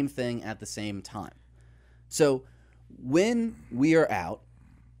the same thing at the same time. So when we are out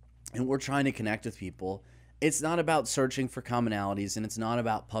and we're trying to connect with people, it's not about searching for commonalities, and it's not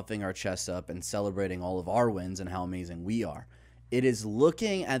about puffing our chest up and celebrating all of our wins and how amazing we are. It is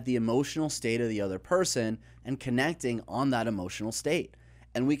looking at the emotional state of the other person and connecting on that emotional state.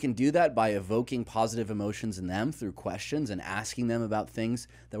 And we can do that by evoking positive emotions in them through questions and asking them about things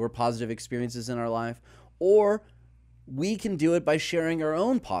that were positive experiences in our life. Or we can do it by sharing our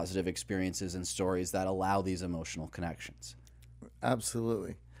own positive experiences and stories that allow these emotional connections.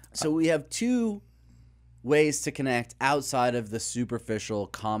 Absolutely. So we have 2 ways to connect outside of the superficial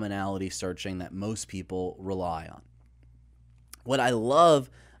commonality searching that most people rely on. What I love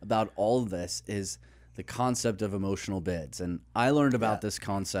about all of this is the concept of emotional bids. And I learned about this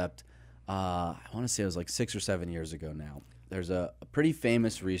concept, I want to say it was like 6 or 7 years ago now. There's a pretty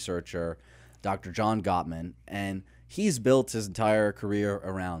famous researcher, Dr. John Gottman, and he's built his entire career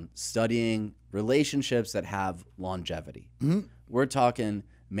around studying relationships that have longevity. We're talking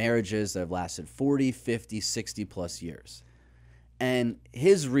marriages that have lasted 40, 50, 60 plus years. And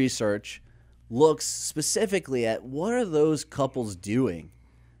his research looks specifically at what are those couples doing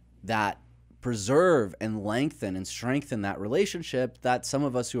that preserve and lengthen and strengthen that relationship that some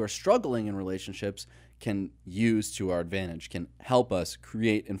of us who are struggling in relationships can use to our advantage, can help us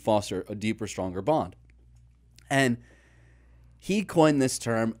create and foster a deeper, stronger bond. And he coined this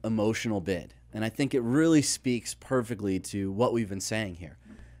term emotional bid. And I think it really speaks perfectly to what we've been saying here.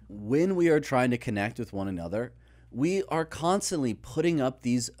 When we are trying to connect with one another, we are constantly putting up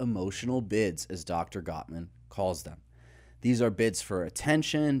these emotional bids, as Dr. Gottman calls them. These are bids for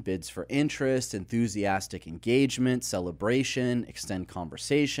attention, bids for interest, enthusiastic engagement, celebration, extend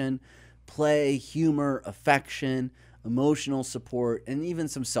conversation, play, humor, affection, emotional support, and even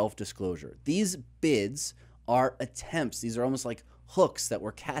some self-disclosure. These bids are attempts. These are almost like hooks that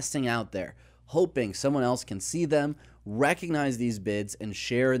we're casting out there, hoping someone else can see them, recognize these bids, and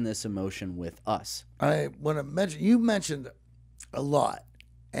share in this emotion with us. I want to mention, you mentioned a lot,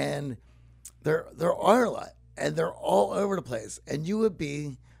 and there are a lot. and they're all over the place. And you would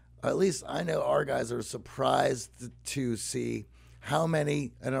be, at least I know our guys are surprised to see how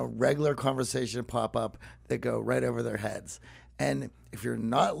many in a regular conversation pop up that go right over their heads. And if you're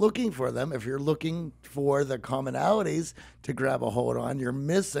not looking for them, if you're looking for the commonalities to grab a hold on, you're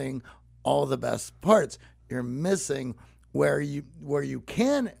missing all the best parts. You're missing where you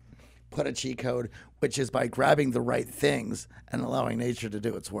can put a cheat code, which is by grabbing the right things and allowing nature to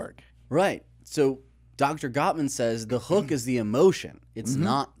do its work. Right. So Dr. Gottman says the hook is the emotion. It's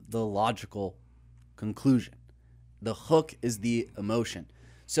not the logical conclusion. The hook is the emotion.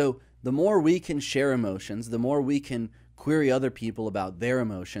 So the more we can share emotions, the more we can query other people about their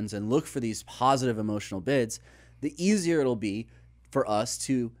emotions and look for these positive emotional bids, the easier it'll be for us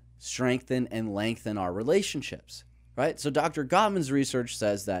to strengthen and lengthen our relationships, right? So Dr. Gottman's research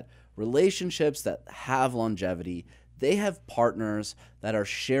says that relationships that have longevity, they have partners that are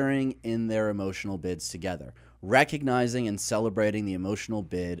sharing in their emotional bids together, recognizing and celebrating the emotional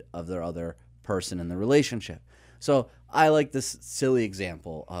bid of their other person in the relationship. So I like this silly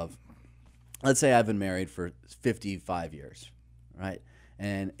example of, let's say I've been married for 55 years, right?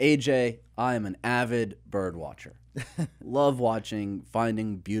 And AJ, I am an avid bird watcher. Love watching,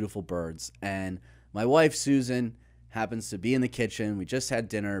 finding beautiful birds. And my wife, Susan, happens to be in the kitchen. We just had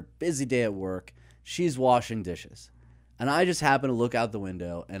dinner, busy day at work. She's washing dishes. And I just happen to look out the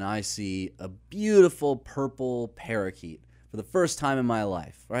window and I see a beautiful purple parakeet for the first time in my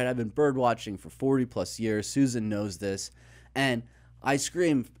life, right? I've been bird watching for 40 plus years. Susan knows this. And I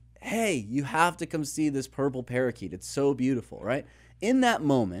scream, hey, you have to come see this purple parakeet. It's so beautiful, right? In that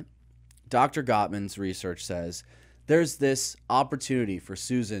moment, Dr. Gottman's research says there's this opportunity for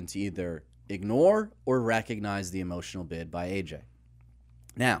Susan to either ignore or recognize the emotional bid by AJ.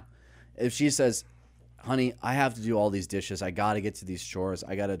 Now, if she says, honey, I have to do all these dishes. I got to get to these chores.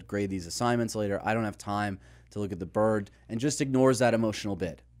 I got to grade these assignments later. I don't have time to look at the bird, and just ignores that emotional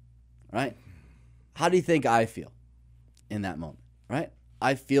bid, right? How do you think I feel in that moment, right?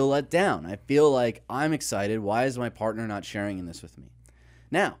 I feel let down. I feel like I'm excited. Why is my partner not sharing in this with me?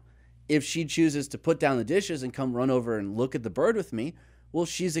 Now, if she chooses to put down the dishes and come run over and look at the bird with me, well,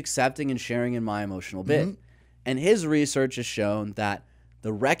 she's accepting and sharing in my emotional bid. And his research has shown that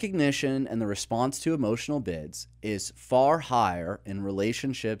the recognition and the response to emotional bids is far higher in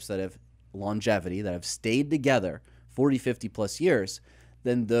relationships that have longevity, that have stayed together 40, 50 plus years,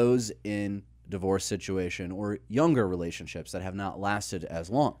 than those in divorce situation or younger relationships that have not lasted as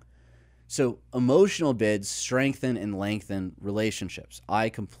long. So emotional bids strengthen and lengthen relationships. I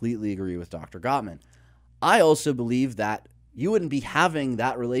completely agree with Dr. Gottman. I also believe that you wouldn't be having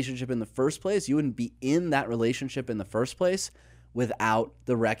that relationship in the first place. You wouldn't be in that relationship in the first place without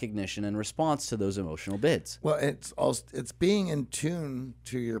the recognition and response to those emotional bids. Well, it's being in tune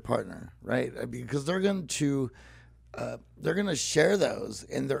to your partner, right? Because they're going to share those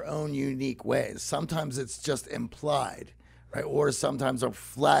in their own unique ways. Sometimes it's just implied, right? Or sometimes they'll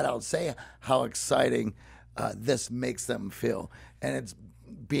flat out say how exciting this makes them feel. And it's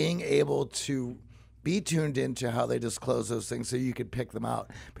being able to be tuned into how they disclose those things so you could pick them out,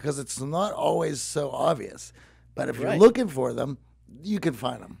 because it's not always so obvious. But if you're looking for them, you can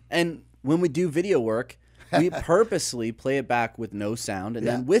find them. And when we do video work, we purposely play it back with no sound and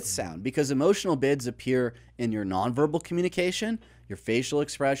then with sound, because emotional bids appear in your nonverbal communication, your facial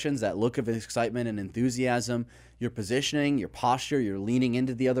expressions, that look of excitement and enthusiasm, your positioning, your posture, you're leaning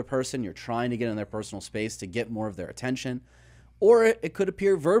into the other person, you're trying to get in their personal space to get more of their attention. Or it could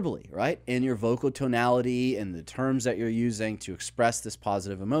appear verbally, right? In your vocal tonality and the terms that you're using to express this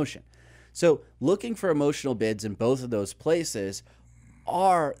positive emotion. So looking for emotional bids in both of those places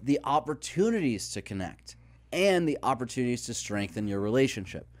are the opportunities to connect and the opportunities to strengthen your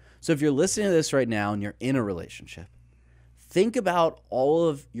relationship. So if you're listening to this right now and you're in a relationship, think about all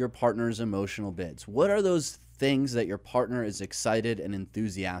of your partner's emotional bids. What are those things that your partner is excited and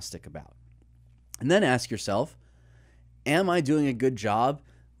enthusiastic about? And then ask yourself, am I doing a good job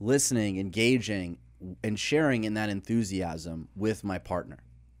listening, engaging, and sharing in that enthusiasm with my partner?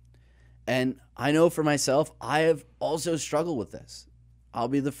 And I know for myself, I have also struggled with this. I'll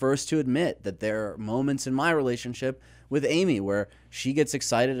be the first to admit that there are moments in my relationship with Amy where she gets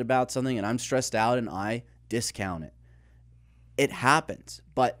excited about something and I'm stressed out and I discount it. It happens,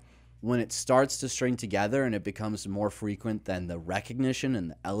 but when it starts to string together and it becomes more frequent than the recognition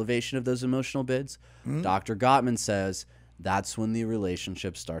and the elevation of those emotional bids, Dr. Gottman says that's when the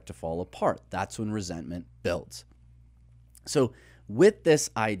relationships start to fall apart. That's when resentment builds. So with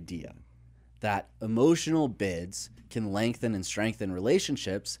this idea that emotional bids can lengthen and strengthen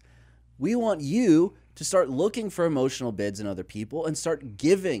relationships, We want you to start looking for emotional bids in other people and start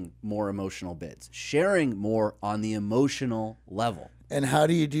giving more emotional bids, sharing more on the emotional level. And how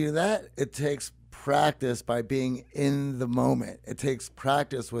do you do that? It takes practice by being in the moment. It takes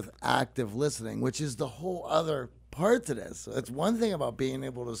practice with active listening, which is the whole other part to this. So it's one thing about being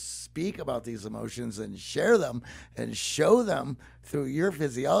able to speak about these emotions and share them and show them through your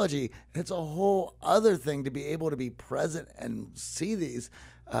physiology. It's a whole other thing to be able to be present and see these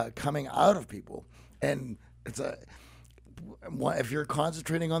coming out of people. And if you're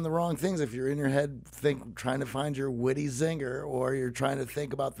concentrating on the wrong things, if you're in your head trying to find your witty zinger, or you're trying to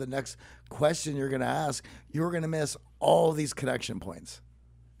think about the next question you're going to ask, you're going to miss all these connection points.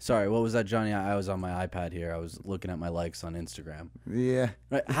 Sorry, what was that, Johnny? I was on my iPad here. I was looking at my likes on Instagram. Yeah.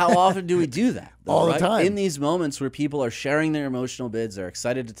 Right? How often do we do that? Though, all right? the time. In these moments where people are sharing their emotional bids, they're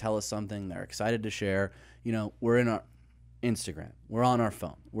excited to tell us something, they're excited to share. We're in our Instagram. We're on our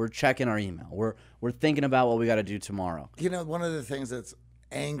phone. We're checking our email. We're thinking about what we got to do tomorrow. One of the things that's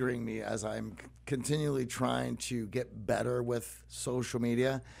angering me as I'm continually trying to get better with social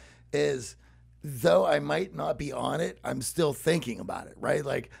media is, though I might not be on it, I'm still thinking about it, right?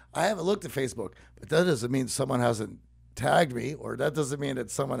 Like, I haven't looked at Facebook, but that doesn't mean someone hasn't tagged me, or that doesn't mean that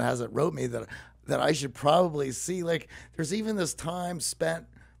someone hasn't wrote me that I should probably see. Like, there's even this time spent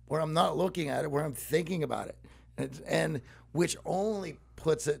where I'm not looking at it, where I'm thinking about it. And which only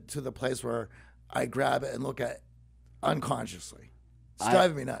puts it to the place where I grab it and look at it unconsciously. It's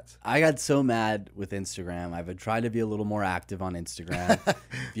driving me nuts. I got so mad with Instagram. I've been trying to be a little more active on Instagram. If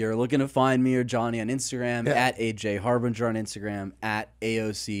you're looking to find me or Johnny on Instagram, at AJ Harbinger on Instagram, at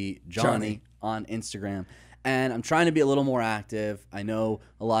AOC Johnny on Instagram. And I'm trying to be a little more active. I know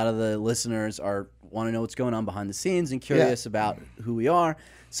a lot of the listeners want to know what's going on behind the scenes and curious about who we are.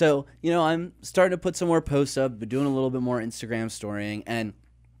 So, I'm starting to put some more posts up, but doing a little bit more Instagram storying, and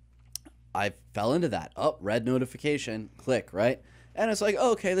I fell into that. Red notification, click, right? And it's like,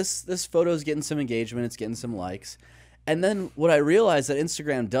 okay, this photo is getting some engagement, it's getting some likes. And then what I realized that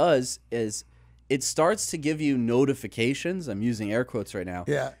Instagram does is it starts to give you notifications. I'm using air quotes right now.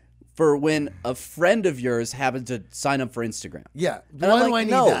 Yeah. For when a friend of yours happens to sign up for Instagram. Yeah. And Why do I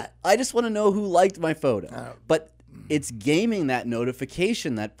need that? I just want to know who liked my photo. But it's gaming that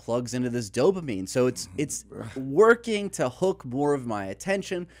notification that plugs into this dopamine. So it's working to hook more of my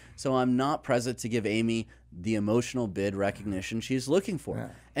attention, so I'm not present to give Amy the emotional bid recognition she's looking for. Yeah.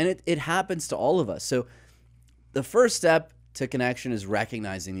 And it happens to all of us. So the first step to connection is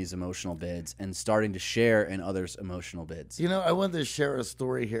recognizing these emotional bids and starting to share in others' emotional bids. I wanted to share a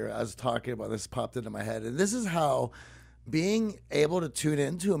story here. I was talking about this, popped into my head. And this is how being able to tune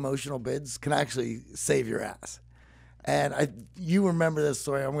into emotional bids can actually save your ass. And you remember this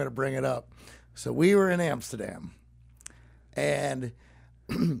story. I'm going to bring it up. So we were in Amsterdam, and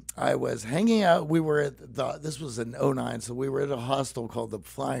I was hanging out. We were at this was in 2009, so we were at a hostel called the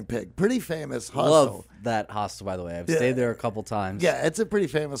Flying Pig. Pretty famous hostel. Love that hostel, by the way. I've stayed there a couple times. Yeah, it's a pretty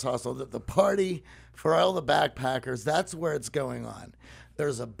famous hostel. The party for all the backpackers, that's where it's going on.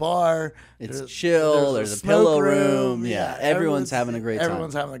 There's a bar. It's chill. There's a pillow room. Yeah, everyone's having a great time.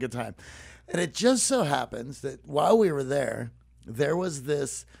 Everyone's having a good time. And it just so happens that while we were there, there was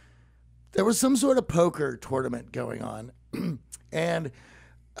some sort of poker tournament going on. And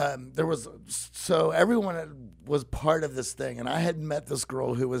so everyone was part of this thing. And I had met this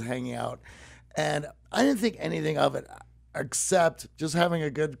girl who was hanging out, and I didn't think anything of it except just having a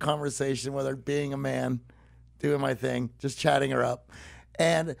good conversation with her, being a man, doing my thing, just chatting her up.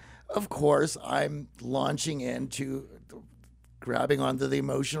 And of course, I'm launching into grabbing onto the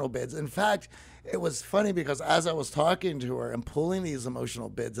emotional bids. In fact, it was funny because as I was talking to her and pulling these emotional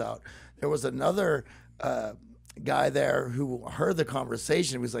bids out, there was another guy there who heard the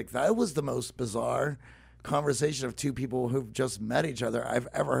conversation. He was like, that was the most bizarre conversation of two people who've just met each other I've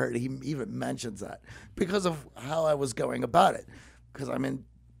ever heard. He even mentions that because of how I was going about it, because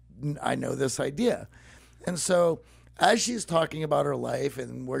I know this idea. And so as she's talking about her life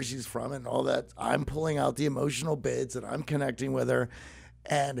and where she's from and all that, I'm pulling out the emotional bids and I'm connecting with her.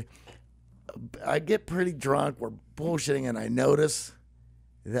 And I get pretty drunk. We're bullshitting, and I notice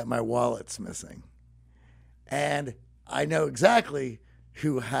that my wallet's missing. And I know exactly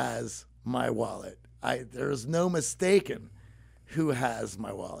who has my wallet. There's no mistaking who has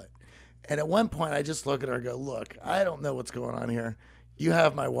my wallet. And at one point, I just look at her and go, look, I don't know what's going on here. You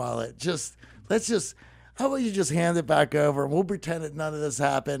have my wallet. How about you just hand it back over and we'll pretend that none of this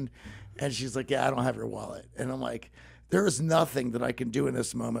happened? And she's like, yeah, I don't have your wallet. And I'm like, there is nothing that I can do in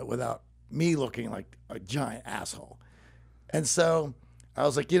this moment without me looking like a giant asshole. And so I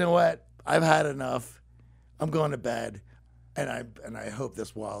was like, you know what? I've had enough. I'm going to bed. and I hope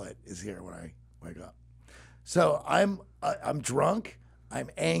this wallet is here when I wake up. So I'm drunk, I'm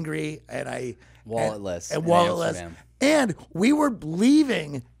angry, and Walletless and in walletless, Amsterdam. and we were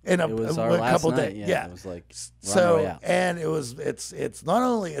leaving in It was a our last couple night. days. Yeah, it was like we're on our So way out. and it's not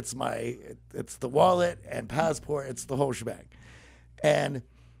only it's the wallet and passport, it's the whole shebang. And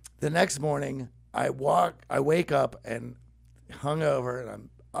the next morning I wake up and hungover and I'm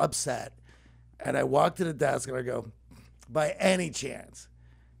upset, and I walk to the desk and I go, by any chance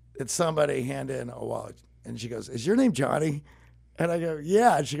did somebody hand in a wallet? And she goes, is your name Johnny? And I go,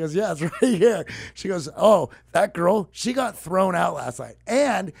 yeah. And she goes, yeah, it's right here. She goes, oh, that girl, she got thrown out last night.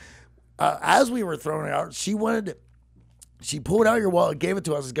 And as we were throwing her out, she pulled out your wallet, gave it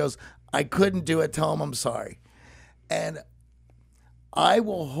to us, and goes, I couldn't do it. Tell him I'm sorry. And I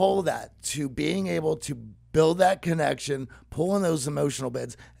will hold that to being able to build that connection, pull in those emotional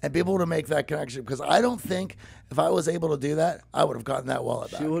bids, and be able to make that connection. Because I don't think if I was able to do that, I would have gotten that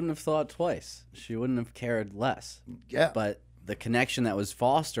wallet back. She wouldn't have thought twice. She wouldn't have cared less. Yeah. But the connection that was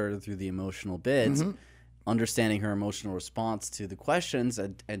fostered through the emotional bids, understanding her emotional response to the questions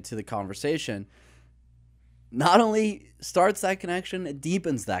and to the conversation, not only starts that connection, it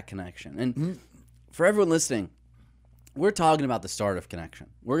deepens that connection. And for everyone listening, we're talking about the start of connection.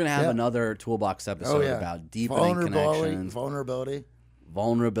 We're going to have another Toolbox episode about deepening connections,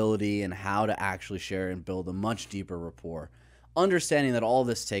 vulnerability, and how to actually share and build a much deeper rapport. Understanding that all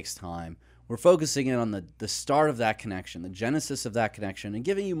this takes time, we're focusing in on the start of that connection, the genesis of that connection, and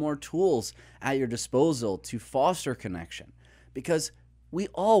giving you more tools at your disposal to foster connection. Because we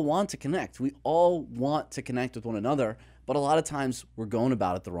all want to connect. We all want to connect with one another, but a lot of times we're going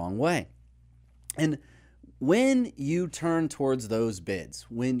about it the wrong way. And when you turn towards those bids,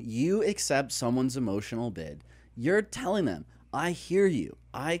 when you accept someone's emotional bid, you're telling them, I hear you,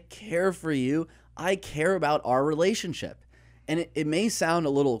 I care for you, I care about our relationship. And it may sound a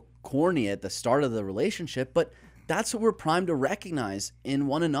little corny at the start of the relationship, but that's what we're primed to recognize in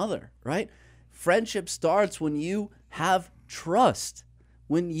one another, right? Friendship starts when you have trust,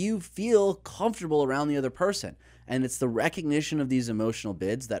 when you feel comfortable around the other person. And it's the recognition of these emotional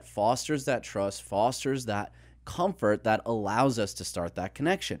bids that fosters that trust, fosters that comfort that allows us to start that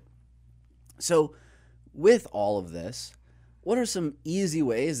connection. So with all of this, what are some easy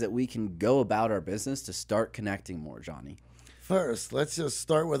ways that we can go about our business to start connecting more, Johnny? First, let's just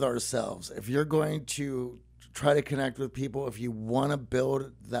start with ourselves. If you're going to try to connect with people, if you want to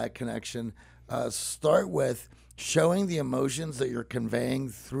build that connection, start with showing the emotions that you're conveying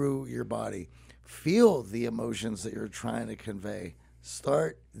through your body. Feel the emotions that you're trying to convey.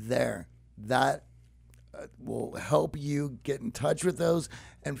 Start there. That will help you get in touch with those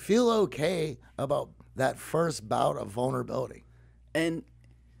and feel okay about that first bout of vulnerability. And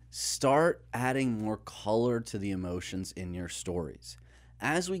start adding more color to the emotions in your stories.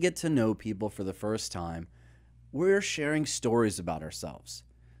 As we get to know people for the first time, we're sharing stories about ourselves.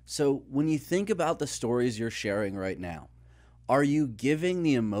 So when you think about the stories you're sharing right now, are you giving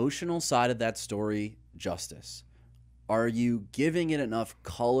the emotional side of that story justice? Are you giving it enough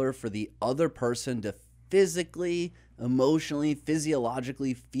color for the other person to physically, emotionally,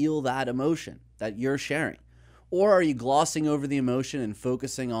 physiologically feel that emotion that you're sharing? Or are you glossing over the emotion and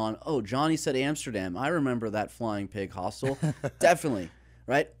focusing on, oh, Johnny said Amsterdam. I remember that flying pig hostel. Definitely,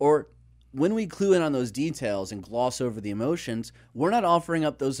 right? Or when we clue in on those details and gloss over the emotions, we're not offering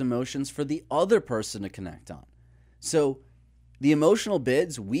up those emotions for the other person to connect on. So the emotional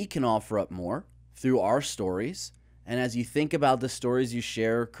bids, we can offer up more through our stories. And as you think about the stories you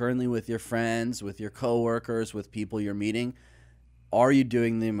share currently with your friends, with your coworkers, with people you're meeting, are you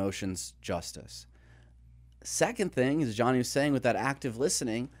doing the emotions justice? Second thing, as Johnny was saying, with that active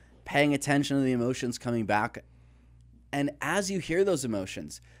listening, paying attention to the emotions coming back. And as you hear those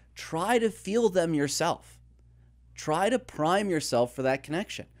emotions, try to feel them yourself. Try to prime yourself for that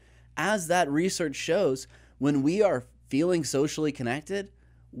connection. As that research shows, when we are feeling socially connected,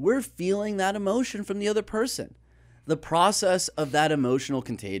 we're feeling that emotion from the other person. The process of that emotional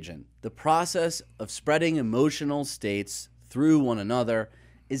contagion, the process of spreading emotional states through one another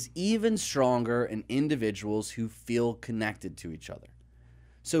is even stronger in individuals who feel connected to each other.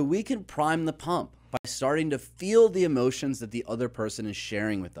 So we can prime the pump by starting to feel the emotions that the other person is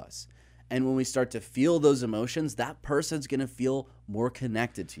sharing with us. And when we start to feel those emotions, that person's going to feel more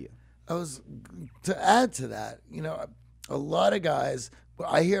connected to you. To add to that, a lot of guys,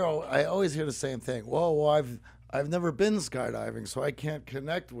 I always hear the same thing. Well, I've never been skydiving, so I can't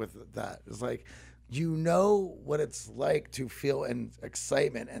connect with that. It's like, You know what it's like to feel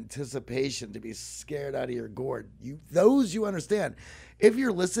excitement, anticipation, to be scared out of your gourd. You understand. If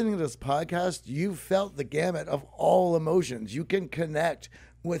you're listening to this podcast, you've felt the gamut of all emotions. You can connect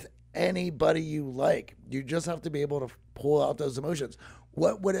with anybody you like. You just have to be able to pull out those emotions.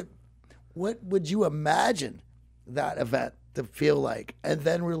 What would you imagine that event to feel like, and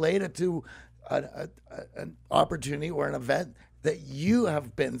then relate it to an opportunity or an event that you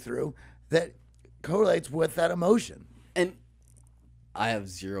have been through that correlates with that emotion? And I have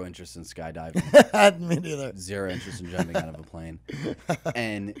zero interest in skydiving. Me neither. Zero interest in jumping out of a plane.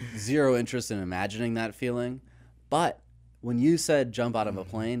 And zero interest in imagining that feeling. But when you said jump out of a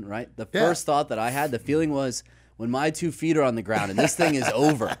plane, right? The first thought that I had, the feeling was when my 2 feet are on the ground and this thing is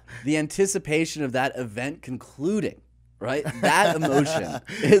over. The anticipation of that event concluding, right? That emotion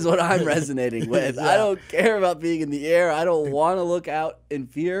is what I'm resonating with. I don't care about being in the air. I don't want to look out in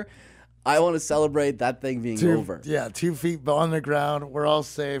fear. I want to celebrate that thing being over. Yeah, 2 feet on the ground. We're all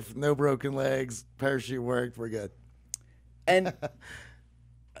safe. No broken legs. Parachute worked. We're good. And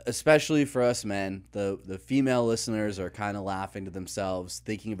especially for us men, the female listeners are kind of laughing to themselves,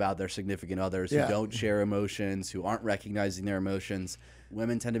 thinking about their significant others who don't share emotions, who aren't recognizing their emotions.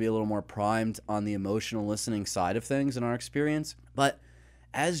 Women tend to be a little more primed on the emotional listening side of things in our experience. But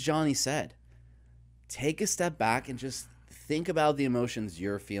as Johnny said, take a step back and just think about the emotions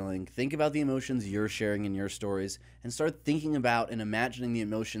you're feeling. Think about the emotions you're sharing in your stories, and start thinking about and imagining the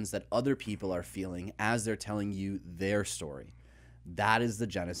emotions that other people are feeling as they're telling you their story. That is the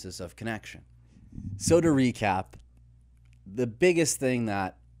genesis of connection. So to recap, the biggest thing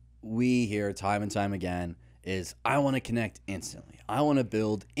that we hear time and time again is, I want to connect instantly. I want to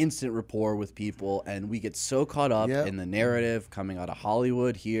build instant rapport with people. And we get so caught up in the narrative coming out of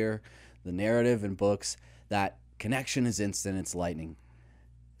Hollywood here, the narrative in books, that connection is instant, it's lightning.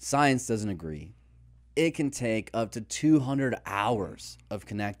 Science doesn't agree. It can take up to 200 hours of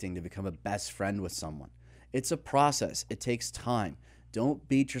connecting to become a best friend with someone. It's a process. It takes time. Don't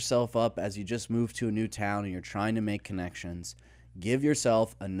beat yourself up as you just moved to a new town and you're trying to make connections. Give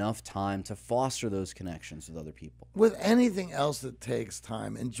yourself enough time to foster those connections with other people. With anything else that takes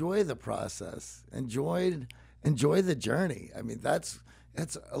time, enjoy the process. Enjoy the journey. I mean, that's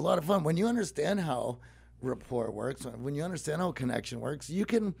a lot of fun. When you understand how rapport works, when you understand how connection works, you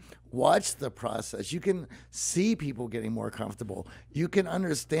can watch the process. You can see people getting more comfortable. You can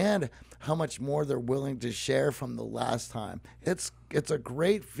understand how much more they're willing to share from the last time. It's a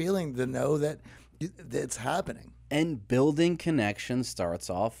great feeling to know that it's happening. And building connection starts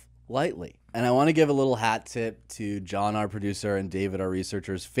off lightly. And I want to give a little hat tip to John, our producer, and David, our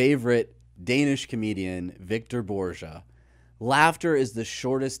researcher's favorite Danish comedian, Victor Borgia. Laughter is the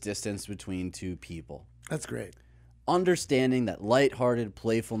shortest distance between two people. That's great. Understanding that lighthearted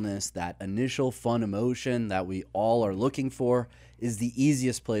playfulness, that initial fun emotion that we all are looking for, is the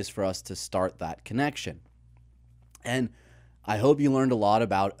easiest place for us to start that connection. And I hope you learned a lot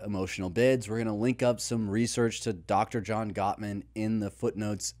about emotional bids. We're going to link up some research to Dr. John Gottman in the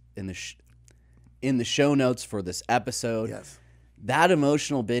footnotes, in the show notes for this episode. Yes. That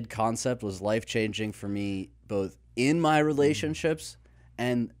emotional bid concept was life-changing for me, both in my relationships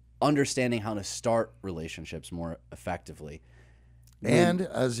and understanding how to start relationships more effectively. And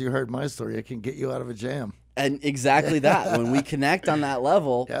as you heard my story, it can get you out of a jam. And exactly that. When we connect on that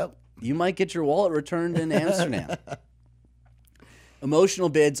level, you might get your wallet returned in Amsterdam. Emotional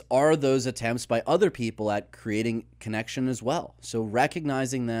bids are those attempts by other people at creating connection as well. So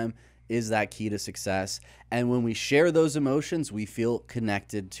recognizing them is that key to success. And when we share those emotions, we feel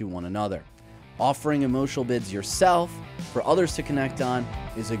connected to one another. Offering emotional bids yourself for others to connect on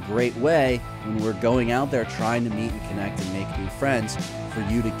is a great way when we're going out there trying to meet and connect and make new friends for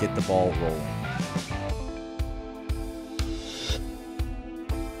you to get the ball rolling.